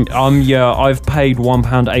 I've paid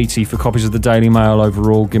 £1.80 for copies of the Daily Mail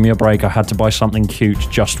overall. Give me a break. I had to buy something cute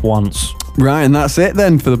just once. Right, and that's it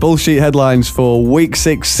then for the bullshit headlines for week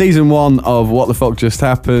 6, season 1 of What the Fuck Just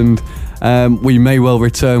Happened. We may well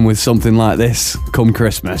return with something like this come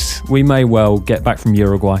Christmas. We may well get back from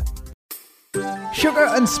Uruguay. Sugar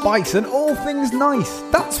and spice and all things nice.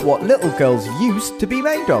 That's what little girls used to be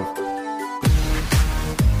made of.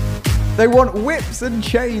 They want whips and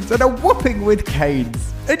chains and a whopping with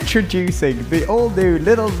canes. Introducing the all-new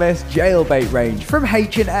Little Miss Jailbait range from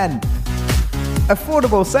H&N.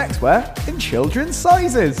 Affordable sexwear in children's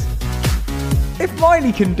sizes. If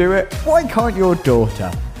Miley can do it, why can't your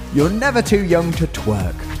daughter? You're never too young to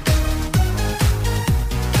twerk.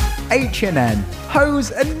 H&N.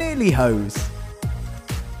 Hose and nearly hose.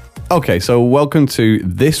 Okay, so welcome to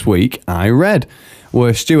This Week I Read,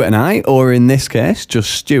 where Stuart and I, or in this case,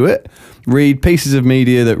 just Stuart, read pieces of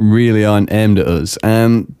media that really aren't aimed at us.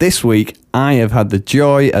 This week, I have had the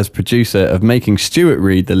joy as producer of making Stuart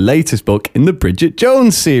read the latest book in the Bridget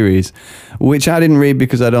Jones series, which I didn't read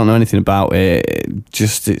because I don't know anything about it.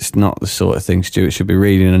 It's not the sort of thing Stuart should be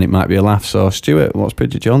reading, and it might be a laugh. So, Stuart, what's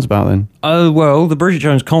Bridget Jones about then? Oh, well, the Bridget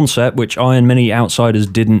Jones concept, which I and many outsiders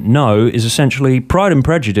didn't know, is essentially Pride and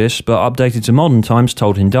Prejudice, but updated to modern times,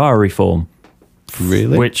 told in diary form.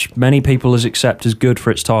 Really? Which many people accept as good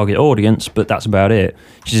for its target audience, but that's about it.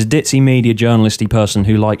 She's a ditzy media journalisty person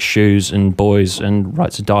who likes shoes and boys and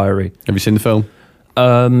writes a diary. Have you seen the film?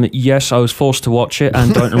 Yes, I was forced to watch it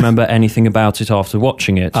and don't remember anything about it after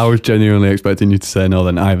watching it. I was genuinely expecting you to say no,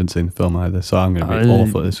 then I haven't seen the film either, so I'm going to be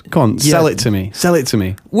awful at this. Come on, sell it to me. Sell it to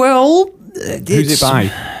me. Well, who's it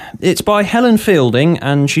by? It's by Helen Fielding,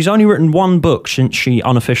 and she's only written one book since she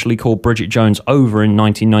unofficially called Bridget Jones over in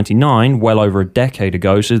 1999, well over a decade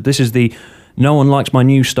ago. So this is the no one likes my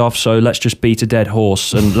new stuff, so let's just beat a dead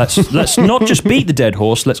horse. And let's not just beat the dead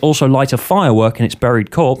horse, let's also light a firework in its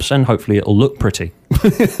buried corpse, and hopefully it'll look pretty.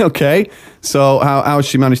 Okay, so how's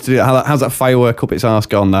she managed to do it? How's that firework up its arse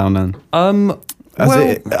gone down then?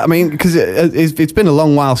 Because it's been a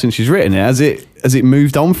long while since she's written it. Has it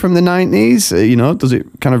moved on from the 90s? Does it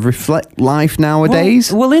kind of reflect life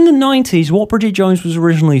nowadays? Well, in the 90s, what Bridget Jones was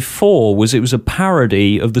originally for was it was a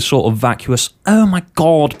parody of the sort of vacuous, oh my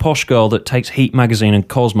God, posh girl that takes Heat magazine and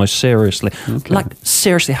Cosmos seriously. Okay. Like,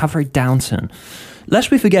 seriously, how very Downton. Lest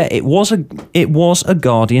we forget, it was a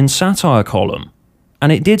Guardian satire column.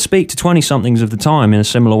 And it did speak to 20-somethings of the time in a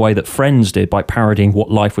similar way that Friends did by parodying what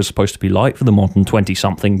life was supposed to be like for the modern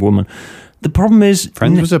 20-something woman. The problem is...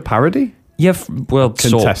 Friends was a parody? Yeah, well,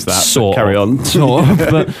 contest that, carry on. Sort of,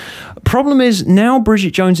 but problem is, now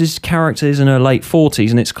Bridget Jones's character is in her late 40s,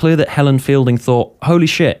 and it's clear that Helen Fielding thought, holy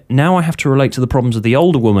shit, now I have to relate to the problems of the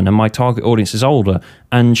older woman, and my target audience is older,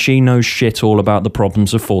 and she knows shit all about the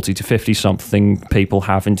problems of 40 to 50-something people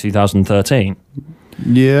have in 2013.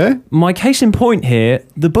 Yeah. My case in point here,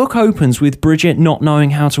 the book opens with Bridget not knowing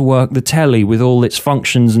how to work the telly with all its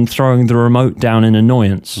functions and throwing the remote down in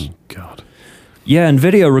annoyance. Oh, God. Yeah, and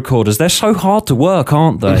video recorders, they're so hard to work,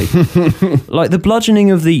 aren't they? Like, the bludgeoning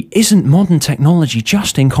of the isn't modern technology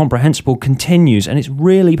just incomprehensible continues, and it's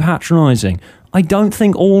really patronising. I don't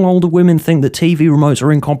think all older women think that TV remotes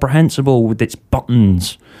are incomprehensible with its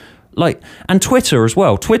buttons. Like, and Twitter as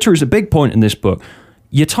well. Twitter is a big point in this book.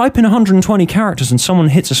 You type in 120 characters and someone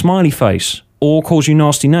hits a smiley face, or calls you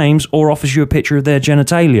nasty names, or offers you a picture of their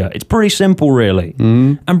genitalia. It's pretty simple, really.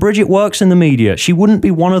 And Bridget works in the media. She wouldn't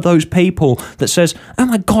be one of those people that says, oh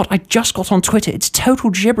my God, I just got on Twitter. It's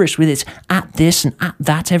total gibberish with its at this and at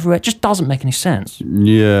that everywhere. It just doesn't make any sense.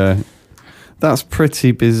 Yeah. That's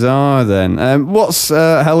pretty bizarre then. What's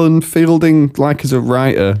Helen Fielding like as a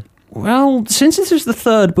writer? Well, since this is the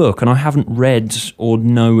third book and I haven't read or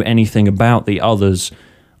know anything about the others,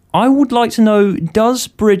 I would like to know, does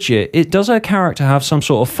her character have some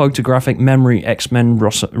sort of photographic memory X-Men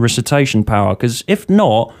recitation power? Because if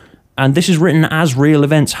not, and this is written as real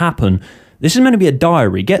events happen, this is meant to be a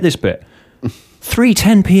diary. Get this bit.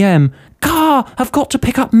 3:10 p.m. Car, I've got to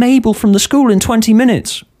pick up Mabel from the school in 20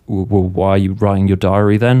 minutes. Well, why are you writing your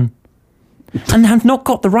diary then? And have not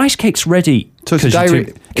got the rice cakes ready. So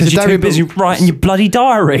because you're too busy writing your bloody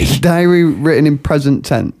diary. Diary written in present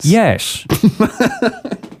tense. Yes.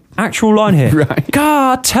 Actual line here. Right.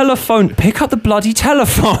 Car, telephone. Pick up the bloody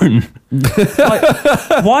telephone.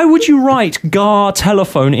 Like, why would you write "gar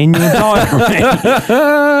telephone" in your diary?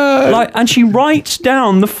 And she writes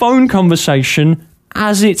down the phone conversation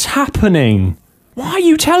as it's happening. Why are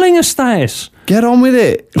you telling us this? Get on with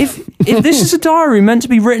it. If this is a diary meant to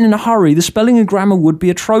be written in a hurry, the spelling and grammar would be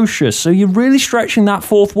atrocious. So you're really stretching that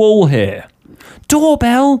fourth wall here.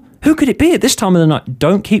 Doorbell. Who could it be at this time of the night?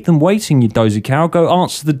 Don't keep them waiting, you dozy cow. Go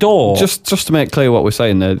answer the door. Just to make clear what we're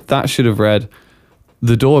saying there, that should have read,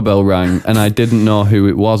 the doorbell rang and I didn't know who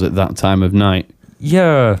it was at that time of night.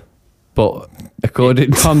 Yeah. But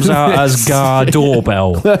according it comes out as Gar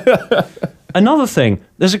Doorbell. Another thing,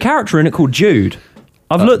 there's a character in it called Jude.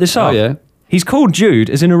 I've looked this up. Oh, yeah. He's called Jude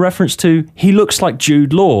as in a reference to he looks like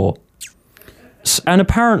Jude Law. And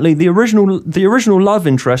apparently the original love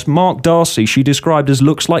interest, Mark Darcy, she described as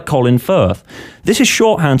looks like Colin Firth. This is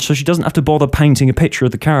shorthand so she doesn't have to bother painting a picture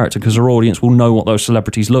of the character because her audience will know what those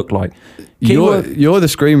celebrities look like. You're the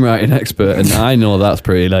screenwriting expert and I know that's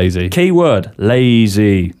pretty lazy. Keyword,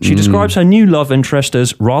 lazy. She describes her new love interest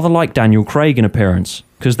as rather like Daniel Craig in appearance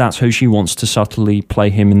because that's who she wants to subtly play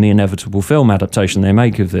him in the inevitable film adaptation they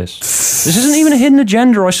make of this. This isn't even a hidden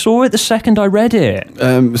agenda. I saw it the second I read it.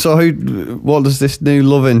 So what does this new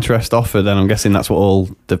love interest offer then? I'm guessing that's what all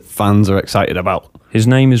the fans are excited about. His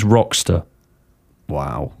name is Rockster.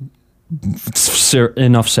 Wow.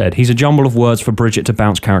 Enough said. He's a jumble of words for Bridget to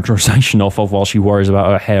bounce characterization off of while she worries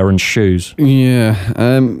about her hair and shoes. Yeah.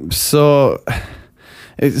 So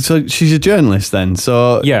she's a journalist then.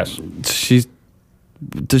 So yes.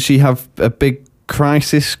 Does she have a big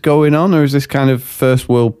crisis going on, or is this kind of first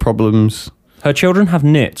world problems? Her children have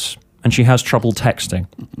nits, and she has trouble texting,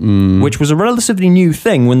 which was a relatively new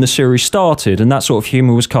thing when the series started, and that sort of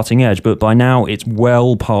humour was cutting edge, but by now it's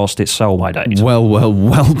well past its sell-by date. Well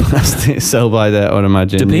past its sell-by date, I would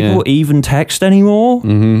imagine. Do people even text anymore?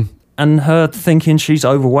 Mm-hmm. And her thinking she's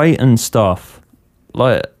overweight and stuff.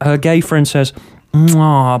 Like, her gay friend says,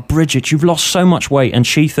 Bridget, you've lost so much weight. And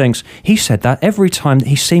she thinks, he said that every time that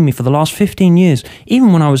he's seen me for the last 15 years,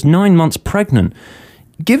 even when I was 9 months pregnant.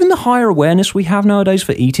 Given the higher awareness we have nowadays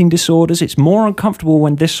for eating disorders, it's more uncomfortable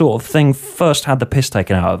when this sort of thing first had the piss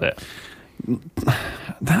taken out of it.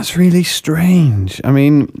 That's really strange. I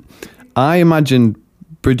mean, I imagine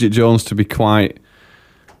Bridget Jones to be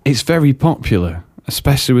it's very popular,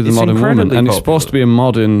 especially with the modern woman. And it's supposed to be a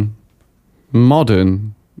modern...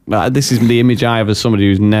 this is the image I have as somebody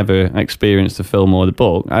who's never experienced the film or the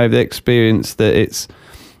book. I have the experience that it's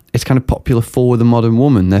kind of popular for the modern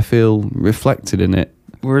woman. They feel reflected in it.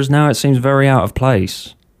 Whereas now it seems very out of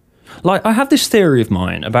place. Like, I have this theory of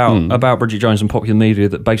mine about Bridget Jones and popular media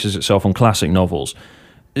that bases itself on classic novels.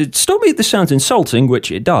 Stop me if this sounds insulting,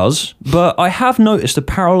 which it does, but I have noticed a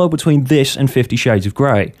parallel between this and 50 Shades of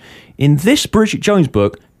Grey. In this Bridget Jones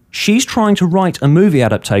book, she's trying to write a movie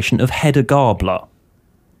adaptation of Hedda Gabler.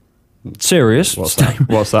 Serious. What's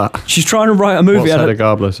that? She's trying to write a movie. What's Hedda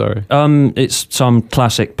Gabler, sorry? It's some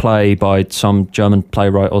classic play by some German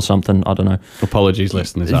playwright or something. I don't know. Apologies,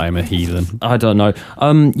 listeners. I am a heathen. I don't know.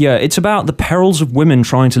 Yeah, it's about the perils of women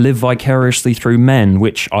trying to live vicariously through men,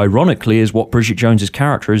 which ironically is what Bridget Jones's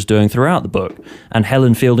character is doing throughout the book. And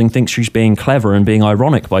Helen Fielding thinks she's being clever and being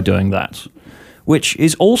ironic by doing that. which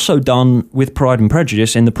is also done with Pride and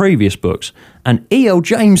Prejudice in the previous books. And E.L.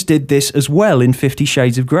 James did this as well in 50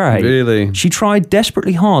 Shades of Grey. Really? She tried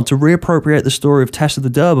desperately hard to reappropriate the story of Tess of the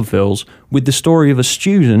D'Urbervilles with the story of a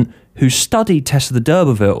student who studied Tess of the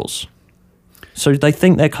D'Urbervilles. So they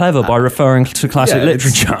think they're clever by referring to classic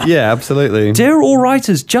literature. Yeah, absolutely. Dear all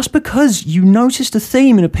writers, just because you noticed a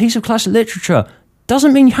theme in a piece of classic literature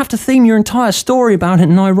doesn't mean you have to theme your entire story about it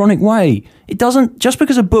in an ironic way. It doesn't, just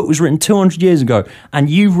because a book was written 200 years ago and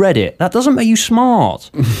you read it, that doesn't make you smart.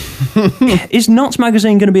 Is Nuts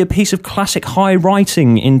Magazine going to be a piece of classic high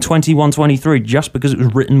writing in 2123 just because it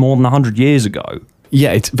was written more than 100 years ago?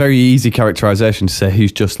 Yeah, it's very easy characterisation to say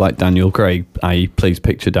who's just like Daniel Craig, i.e. please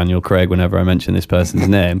picture Daniel Craig whenever I mention this person's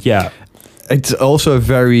name. Yeah. It's also a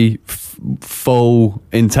very faux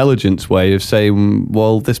intelligence way of saying,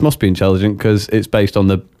 well, this must be intelligent because it's based on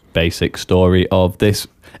the basic story of this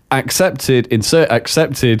accepted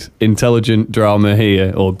intelligent drama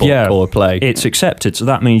here, or book or play. It's accepted, so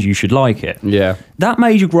that means you should like it. Yeah. That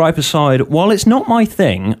major gripe aside, while it's not my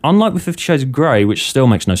thing, unlike with 50 Shades of Grey, which still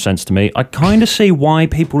makes no sense to me, I kind of see why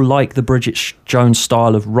people like the Bridget Jones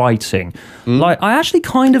style of writing. Like, I actually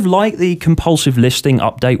kind of like the compulsive listing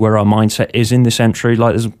update where our mindset is in this entry.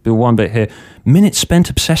 Like, there's one bit here. Minutes spent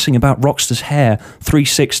obsessing about Rockstar's hair,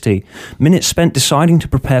 360. Minutes spent deciding to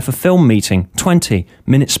prepare for film meeting, 20.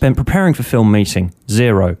 Minutes spent preparing for film meeting,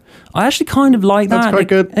 0. I actually kind of like that. That's quite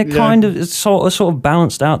good. It kind of sort of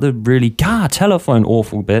balanced out the really telephone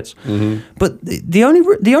awful bits. But the only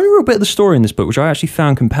real bit of the story in this book, which I actually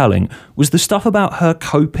found compelling, was the stuff about her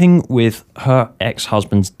coping with her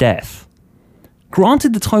ex-husband's death.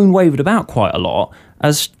 Granted, the tone wavered about quite a lot,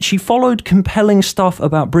 as she followed compelling stuff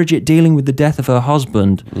about Bridget dealing with the death of her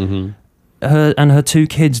husband, her and her 2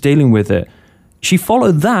 kids dealing with it. She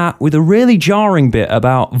followed that with a really jarring bit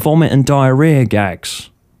about vomit and diarrhea gags.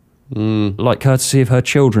 Like courtesy of her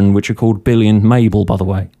children, which are called Billy and Mabel, by the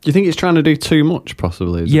way. Do you think it's trying to do too much,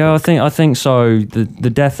 possibly? Yeah, I think so. The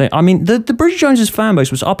death thing. I mean, the Bridget Jones's fan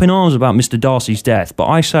base was up in arms about Mr. Darcy's death, but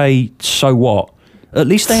I say, so what? At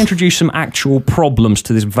least they introduced some actual problems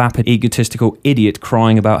to this vapid, egotistical idiot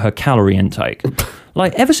crying about her calorie intake.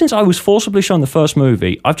 Like, ever since I was forcibly shown the first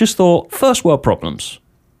movie, I've just thought, first world problems.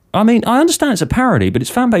 I mean, I understand it's a parody, but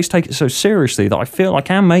its fan base take it so seriously that I feel I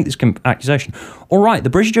can make this accusation. All right, the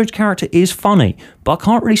Bridget Jones character is funny, but I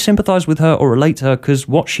can't really sympathise with her or relate to her because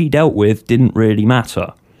what she dealt with didn't really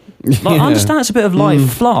matter. Like, I understand it's a bit of light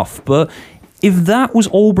fluff, but if that was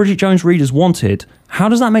all Bridget Jones readers wanted, how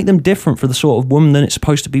does that make them different for the sort of woman that it's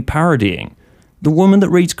supposed to be parodying? The woman that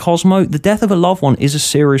reads Cosmo, the death of a loved one is a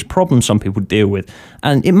serious problem some people deal with,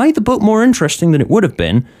 and it made the book more interesting than it would have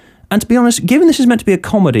been. And to be honest, given this is meant to be a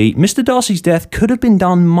comedy, Mr. Darcy's death could have been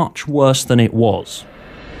done much worse than it was.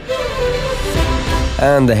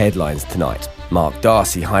 And the headlines tonight. Mark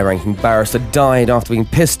Darcy, high-ranking barrister, died after being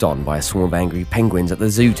pissed on by a swarm of angry penguins at the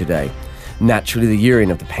zoo today. Naturally, the urine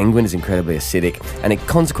of the penguin is incredibly acidic, and it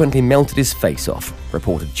consequently melted his face off.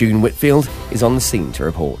 Reporter June Whitfield is on the scene to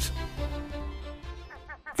report.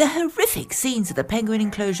 The horrific scenes at the penguin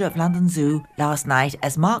enclosure of London Zoo last night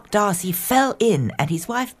as Mark Darcy fell in and his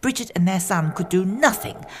wife Bridget and their son could do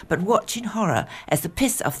nothing but watch in horror as the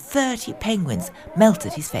piss of 30 penguins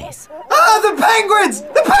melted his face. Ah, the penguins!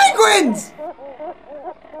 The penguins!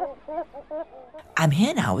 I'm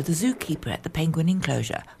here now with the zookeeper at the penguin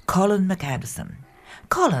enclosure, Colin McAnderson.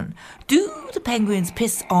 Colin, do the penguins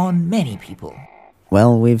piss on many people?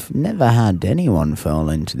 Well, we've never had anyone fall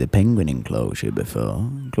into the penguin enclosure before.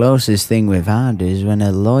 Closest thing we've had is when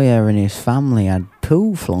a lawyer and his family had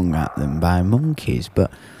poo flung at them by monkeys, but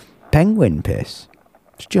penguin piss,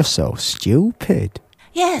 it's just so stupid.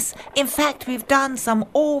 Yes, in fact, we've done some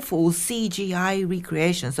awful CGI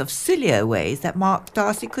recreations of sillier ways that Mark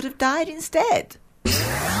Darcy could have died instead.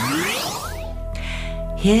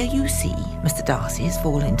 Here you see Mr. Darcy has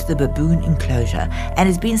fallen into the baboon enclosure and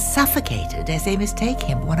has been suffocated as they mistake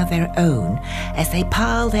him for one of their own as they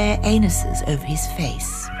pile their anuses over his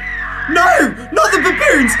face. No! Not the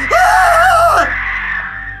baboons! Ah!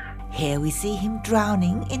 Here we see him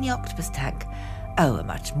drowning in the octopus tank. Oh, a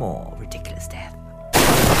much more ridiculous death.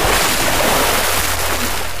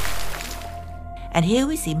 And here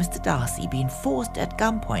we see Mr. Darcy being forced at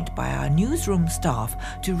gunpoint by our newsroom staff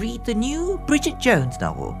to read the new Bridget Jones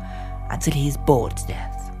novel until he is bored to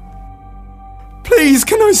death. Please,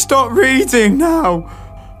 can I stop reading now?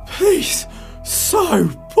 Please, so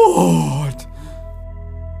bored.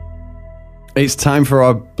 It's time for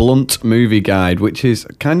our blunt movie guide, which is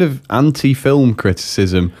kind of anti-film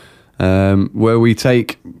criticism, where we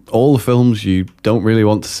take all the films you don't really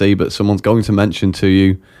want to see, but someone's going to mention to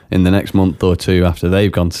you in the next month or two after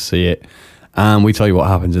they've gone to see it, and we tell you what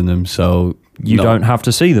happens in them. So you don't have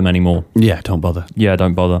to see them anymore. Yeah, don't bother. Yeah,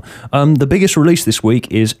 don't bother. The biggest release this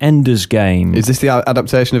week is Ender's Game. Is this the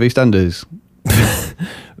adaptation of EastEnders?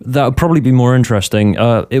 That would probably be more interesting.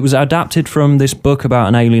 It was adapted from this book about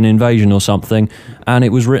an alien invasion or something, and it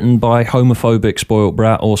was written by homophobic spoilt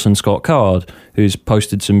brat Orson Scott Card, who's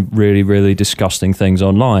posted some really, really disgusting things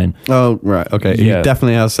online. Oh, right, okay. Yeah. He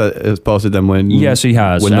definitely has posted them when... Yes, he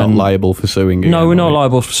has. We're not liable for suing. No, we're not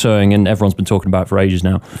liable for suing, and everyone's been talking about it for ages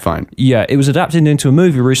now. Fine. Yeah, it was adapted into a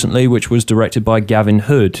movie recently, which was directed by Gavin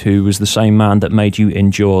Hood, who was the same man that made you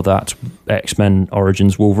endure that X-Men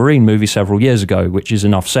Origins Wolverine movie several years ago, which is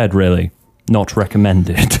enough said, really. Not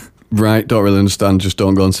recommended. Right, don't really understand. Just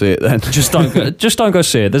don't go and see it then. Just don't go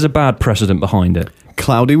see it. There's a bad precedent behind it.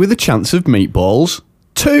 Cloudy with a Chance of Meatballs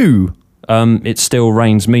 2. It Still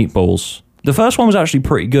Rains Meatballs. The first one was actually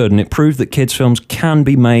pretty good, and it proved that kids' films can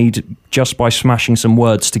be made just by smashing some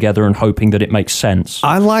words together and hoping that it makes sense.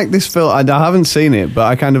 I like this film. I haven't seen it, but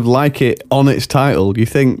I kind of like it on its title. You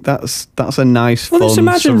think that's a nice, fun,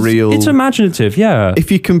 surreal... It's imaginative, yeah. If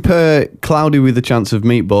you compare Cloudy with a Chance of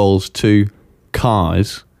Meatballs to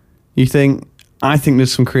Cars, you think... I think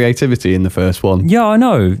there's some creativity in the first one. Yeah, I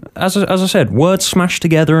know. As I said, words smashed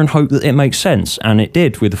together and hope that it makes sense, and it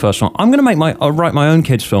did with the first one. I'm going to write my own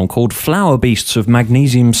kids' film called Flower Beasts of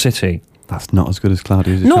Magnesium City. That's not as good as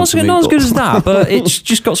Cloudy with a Not Chance of Meatballs. as good as that, but it's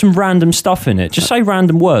just got some random stuff in it. Just say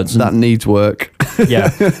random words. That needs work. Yeah,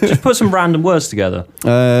 just put some random words together.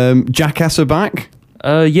 Jackass are back?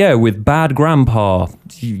 Yeah, with Bad Grandpa.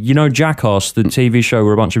 You know Jackass, the TV show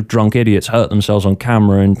where a bunch of drunk idiots hurt themselves on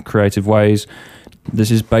camera in creative ways.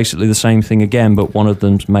 This is basically the same thing again, but one of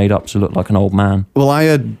them's made up to look like an old man. Well, I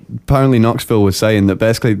heard apparently Knoxville was saying that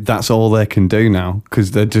basically that's all they can do now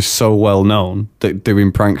because they're just so well known that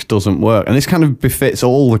doing pranks doesn't work. And this kind of befits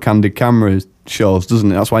all the Candid Camera shows,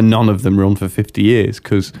 doesn't it? That's why none of them run for 50 years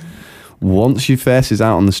because once your face is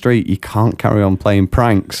out on the street, you can't carry on playing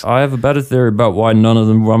pranks. I have a better theory about why none of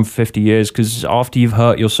them run for 50 years, because after you've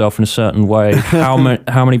hurt yourself in a certain way, how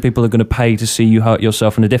many people are going to pay to see you hurt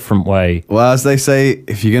yourself in a different way? Well, as they say,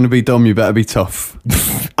 if you're going to be dumb, you better be tough.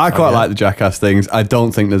 I quite like the Jackass things. I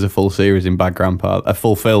don't think there's a full series in Bad Grandpa, a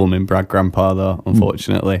full film in Bad Grandpa, though,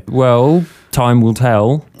 unfortunately. Well, time will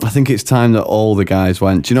tell. I think it's time that all the guys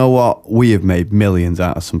went, do you know what? We have made millions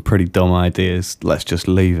out of some pretty dumb ideas. Let's just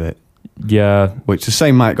leave it. Yeah. Which the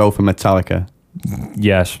same might go for Metallica.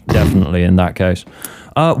 Yes, definitely in that case.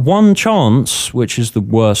 One Chance, which is the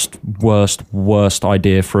worst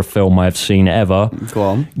idea for a film I've seen ever. Go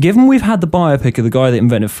on. Given we've had the biopic of the guy that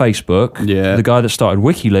invented Facebook, the guy that started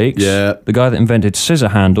WikiLeaks, the guy that invented scissor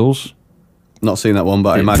handles. Not seen that one,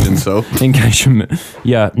 but I imagine so. In case you...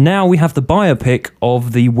 Yeah, now we have the biopic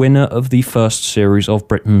of the winner of the first series of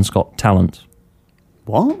Britain's Got Talent.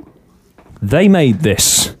 What? They made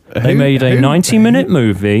this. They made a 90-minute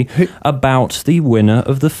movie about the winner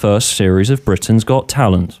of the first series of Britain's Got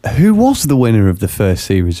Talent. Who was the winner of the first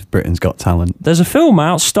series of Britain's Got Talent? There's a film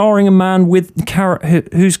out starring a man with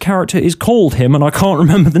whose character is called him, and I can't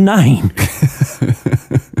remember the name.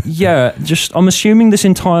 Yeah, I'm assuming this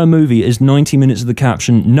entire movie is 90 minutes of the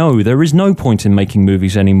caption, "No, there is no point in making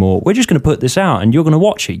movies anymore. We're just going to put this out and you're going to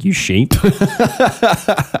watch it, you sheep."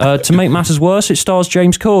 To make matters worse, it stars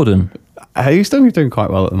James Corden. He's doing quite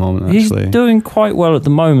well at the moment, actually. He's doing quite well at the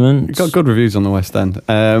moment. He's got good reviews on the West End.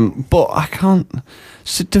 But I can't...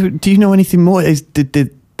 So do you know anything more? Did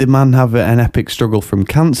the man have an epic struggle from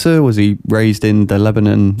cancer? Was he raised in the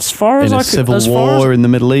Lebanon in a civil war in the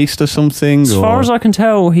Middle East or something? As far as I can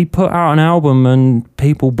tell, he put out an album and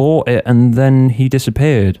people bought it and then he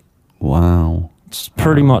disappeared. Wow. That's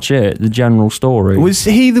pretty much it, the general story. Was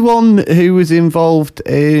he the one who was involved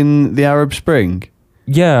in the Arab Spring?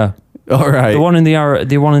 Yeah. All right. The one in the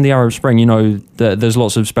Arab Spring, you know, there's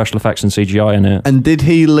lots of special effects and CGI in it. And did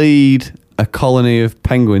he lead a colony of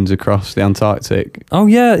penguins across the Antarctic? Oh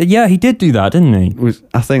yeah, he did do that, didn't he?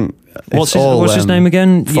 I think. What's his name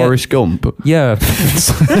again? Forrest Gump. Yeah.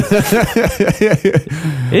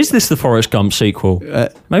 Is this the Forrest Gump sequel?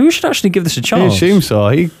 Maybe we should actually give this a chance. I assume so.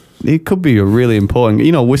 He could be a really important...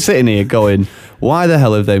 You know, we're sitting here going, why the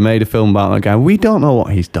hell have they made a film about that guy? We don't know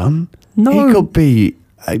what he's done. No. He could be...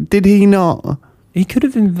 Did he not... He could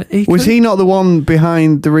have... Was he not the one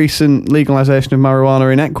behind the recent legalisation of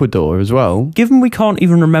marijuana in Ecuador as well? Given we can't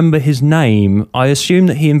even remember his name, I assume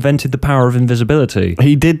that he invented the power of invisibility.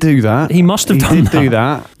 He did do that. He must have done that. He did do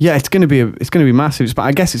that. Yeah, it's going to be massive.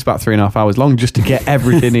 I guess it's about 3.5 hours long just to get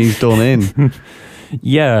everything he's done in.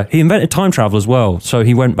 Yeah, he invented time travel as well. So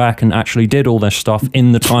he went back and actually did all this stuff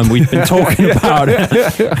in the time we've been talking about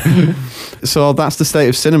it. So that's the state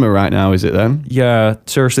of cinema right now, is it then? Yeah,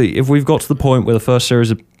 seriously, if we've got to the point where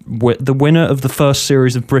the winner of the first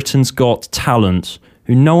series of Britain's Got Talent,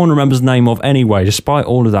 who no one remembers the name of anyway, despite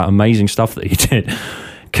all of that amazing stuff that he did,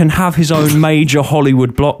 can have his own major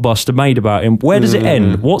Hollywood blockbuster made about him, where does it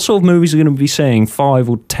end? What sort of movies are going to be seeing 5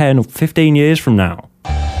 or 10 or 15 years from now?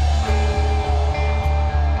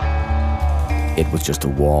 It was just a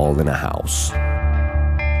wall in a house.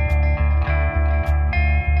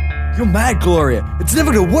 You're mad, Gloria. It's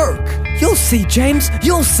never gonna work. You'll see, James.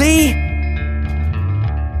 You'll see.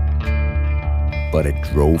 But it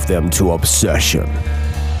drove them to obsession.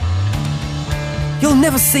 You'll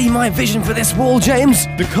never see my vision for this wall, James.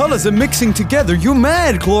 The colors are mixing together. You're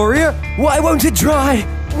mad, Gloria. Why won't it dry?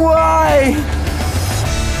 Why?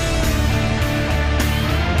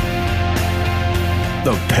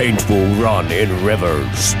 The paint will run in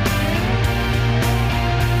rivers.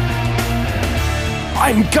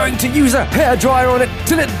 I'm going to use a hairdryer on it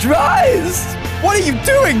till it dries. What are you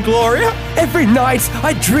doing, Gloria? Every night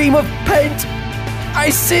I dream of paint. I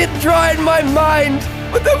see it dry in my mind,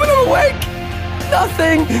 but then when I'm awake,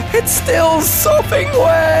 nothing. It's still sopping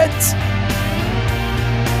wet.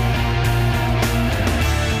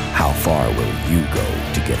 How far will you go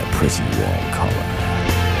to get a prison wall color?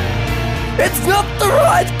 It's not the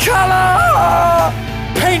right color!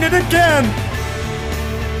 Paint it again!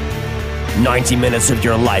 90 minutes of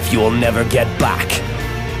your life you will never get back.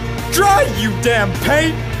 Dry, you damn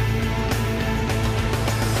paint!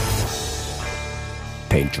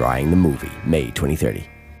 Paint Drying the Movie, May 2030.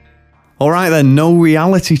 All right then, no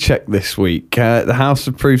reality check this week. The House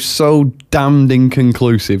have proved so damned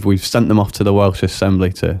inconclusive, we've sent them off to the Welsh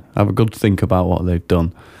Assembly to have a good think about what they've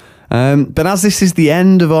done. But as this is the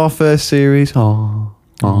end of our first series, we want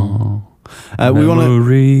to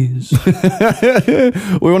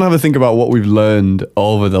we want to have a think about what we've learned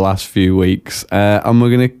over the last few weeks, and we're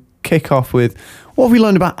going to kick off with what have we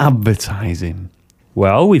learned about advertising.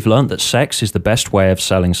 Well, we've learned that sex is the best way of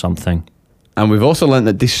selling something. And we've also learned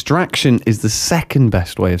that distraction is the second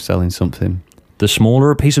best way of selling something. The smaller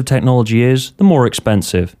a piece of technology is, the more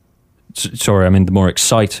expensive. The more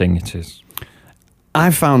exciting it is.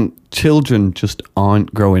 I've found children just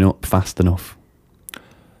aren't growing up fast enough.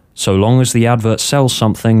 So long as the advert sells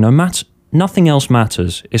something, nothing else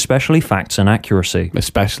matters, especially facts and accuracy.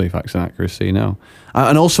 Especially facts and accuracy, no.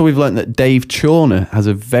 And also we've learnt that Dave Chorner has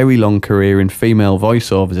a very long career in female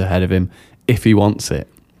voiceovers ahead of him, if he wants it.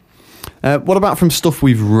 What about from stuff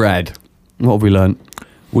we've read? What have we learnt?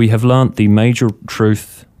 We have learnt the major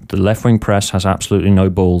truth: the left-wing press has absolutely no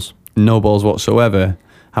balls. No balls whatsoever.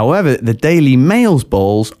 However, the Daily Mail's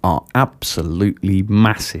balls are absolutely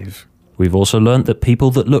massive. We've also learnt that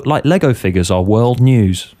people that look like Lego figures are world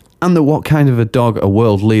news. And that what kind of a dog a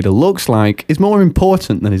world leader looks like is more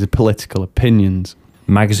important than his political opinions.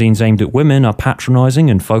 Magazines aimed at women are patronising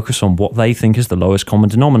and focus on what they think is the lowest common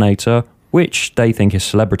denominator, which they think is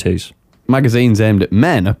celebrities. Magazines aimed at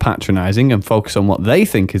men are patronising and focus on what they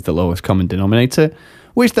think is the lowest common denominator,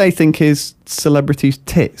 which they think is celebrities'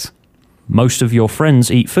 tits. Most of your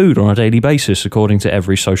friends eat food on a daily basis, according to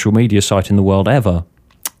every social media site in the world ever.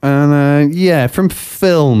 And from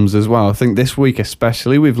films as well. I think this week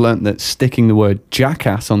especially, we've learnt that sticking the word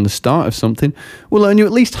jackass on the start of something will earn you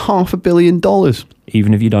at least $500 million.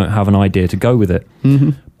 Even if you don't have an idea to go with it.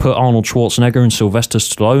 Mm-hmm. Put Arnold Schwarzenegger and Sylvester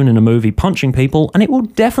Stallone in a movie punching people, and it will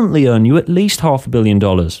definitely earn you at least $500 million.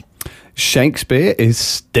 Shakespeare is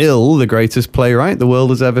still the greatest playwright the world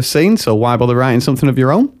has ever seen, so why bother writing something of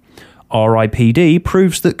your own? R.I.P.D.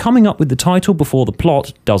 proves that coming up with the title before the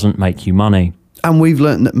plot doesn't make you money. And we've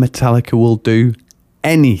learnt that Metallica will do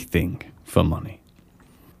anything for money.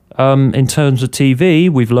 In terms of TV,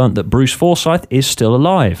 we've learnt that Bruce Forsyth is still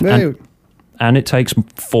alive. And it takes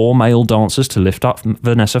 4 male dancers to lift up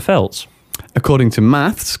Vanessa Feltz. According to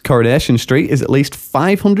Maths, Coronation Street is at least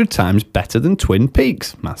 500 times better than Twin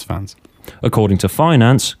Peaks, Maths fans. According to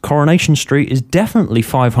Finance, Coronation Street is definitely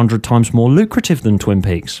 500 times more lucrative than Twin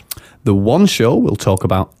Peaks. The One Show will talk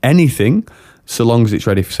about anything, so long as it's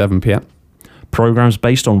ready for 7 p.m. Programs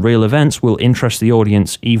based on real events will interest the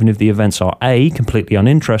audience even if the events are A, completely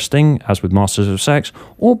uninteresting, as with Masters of Sex,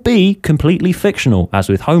 or B, completely fictional, as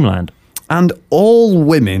with Homeland. And all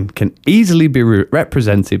women can easily be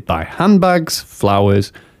represented by handbags,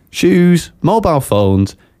 flowers, shoes, mobile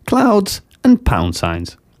phones, clouds, and pound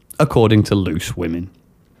signs, according to Loose Women.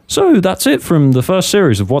 So that's it from the first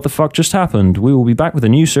series of What the Fuck Just Happened. We will be back with a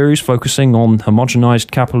new series focusing on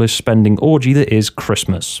homogenized capitalist spending orgy that is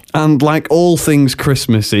Christmas. And like all things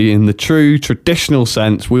Christmassy, in the true traditional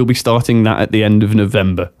sense, we'll be starting that at the end of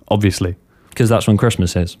November, obviously. Because that's when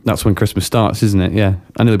Christmas is. That's when Christmas starts, isn't it? Yeah.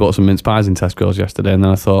 I nearly bought some mince pies in Tesco's yesterday, and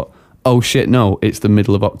then I thought, oh shit, no, it's the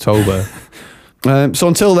middle of October. So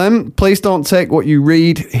until then, please don't take what you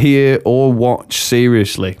read, hear, or watch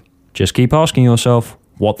seriously. Just keep asking yourself,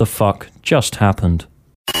 what the fuck just happened?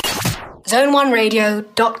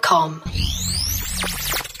 Zone1Radio.com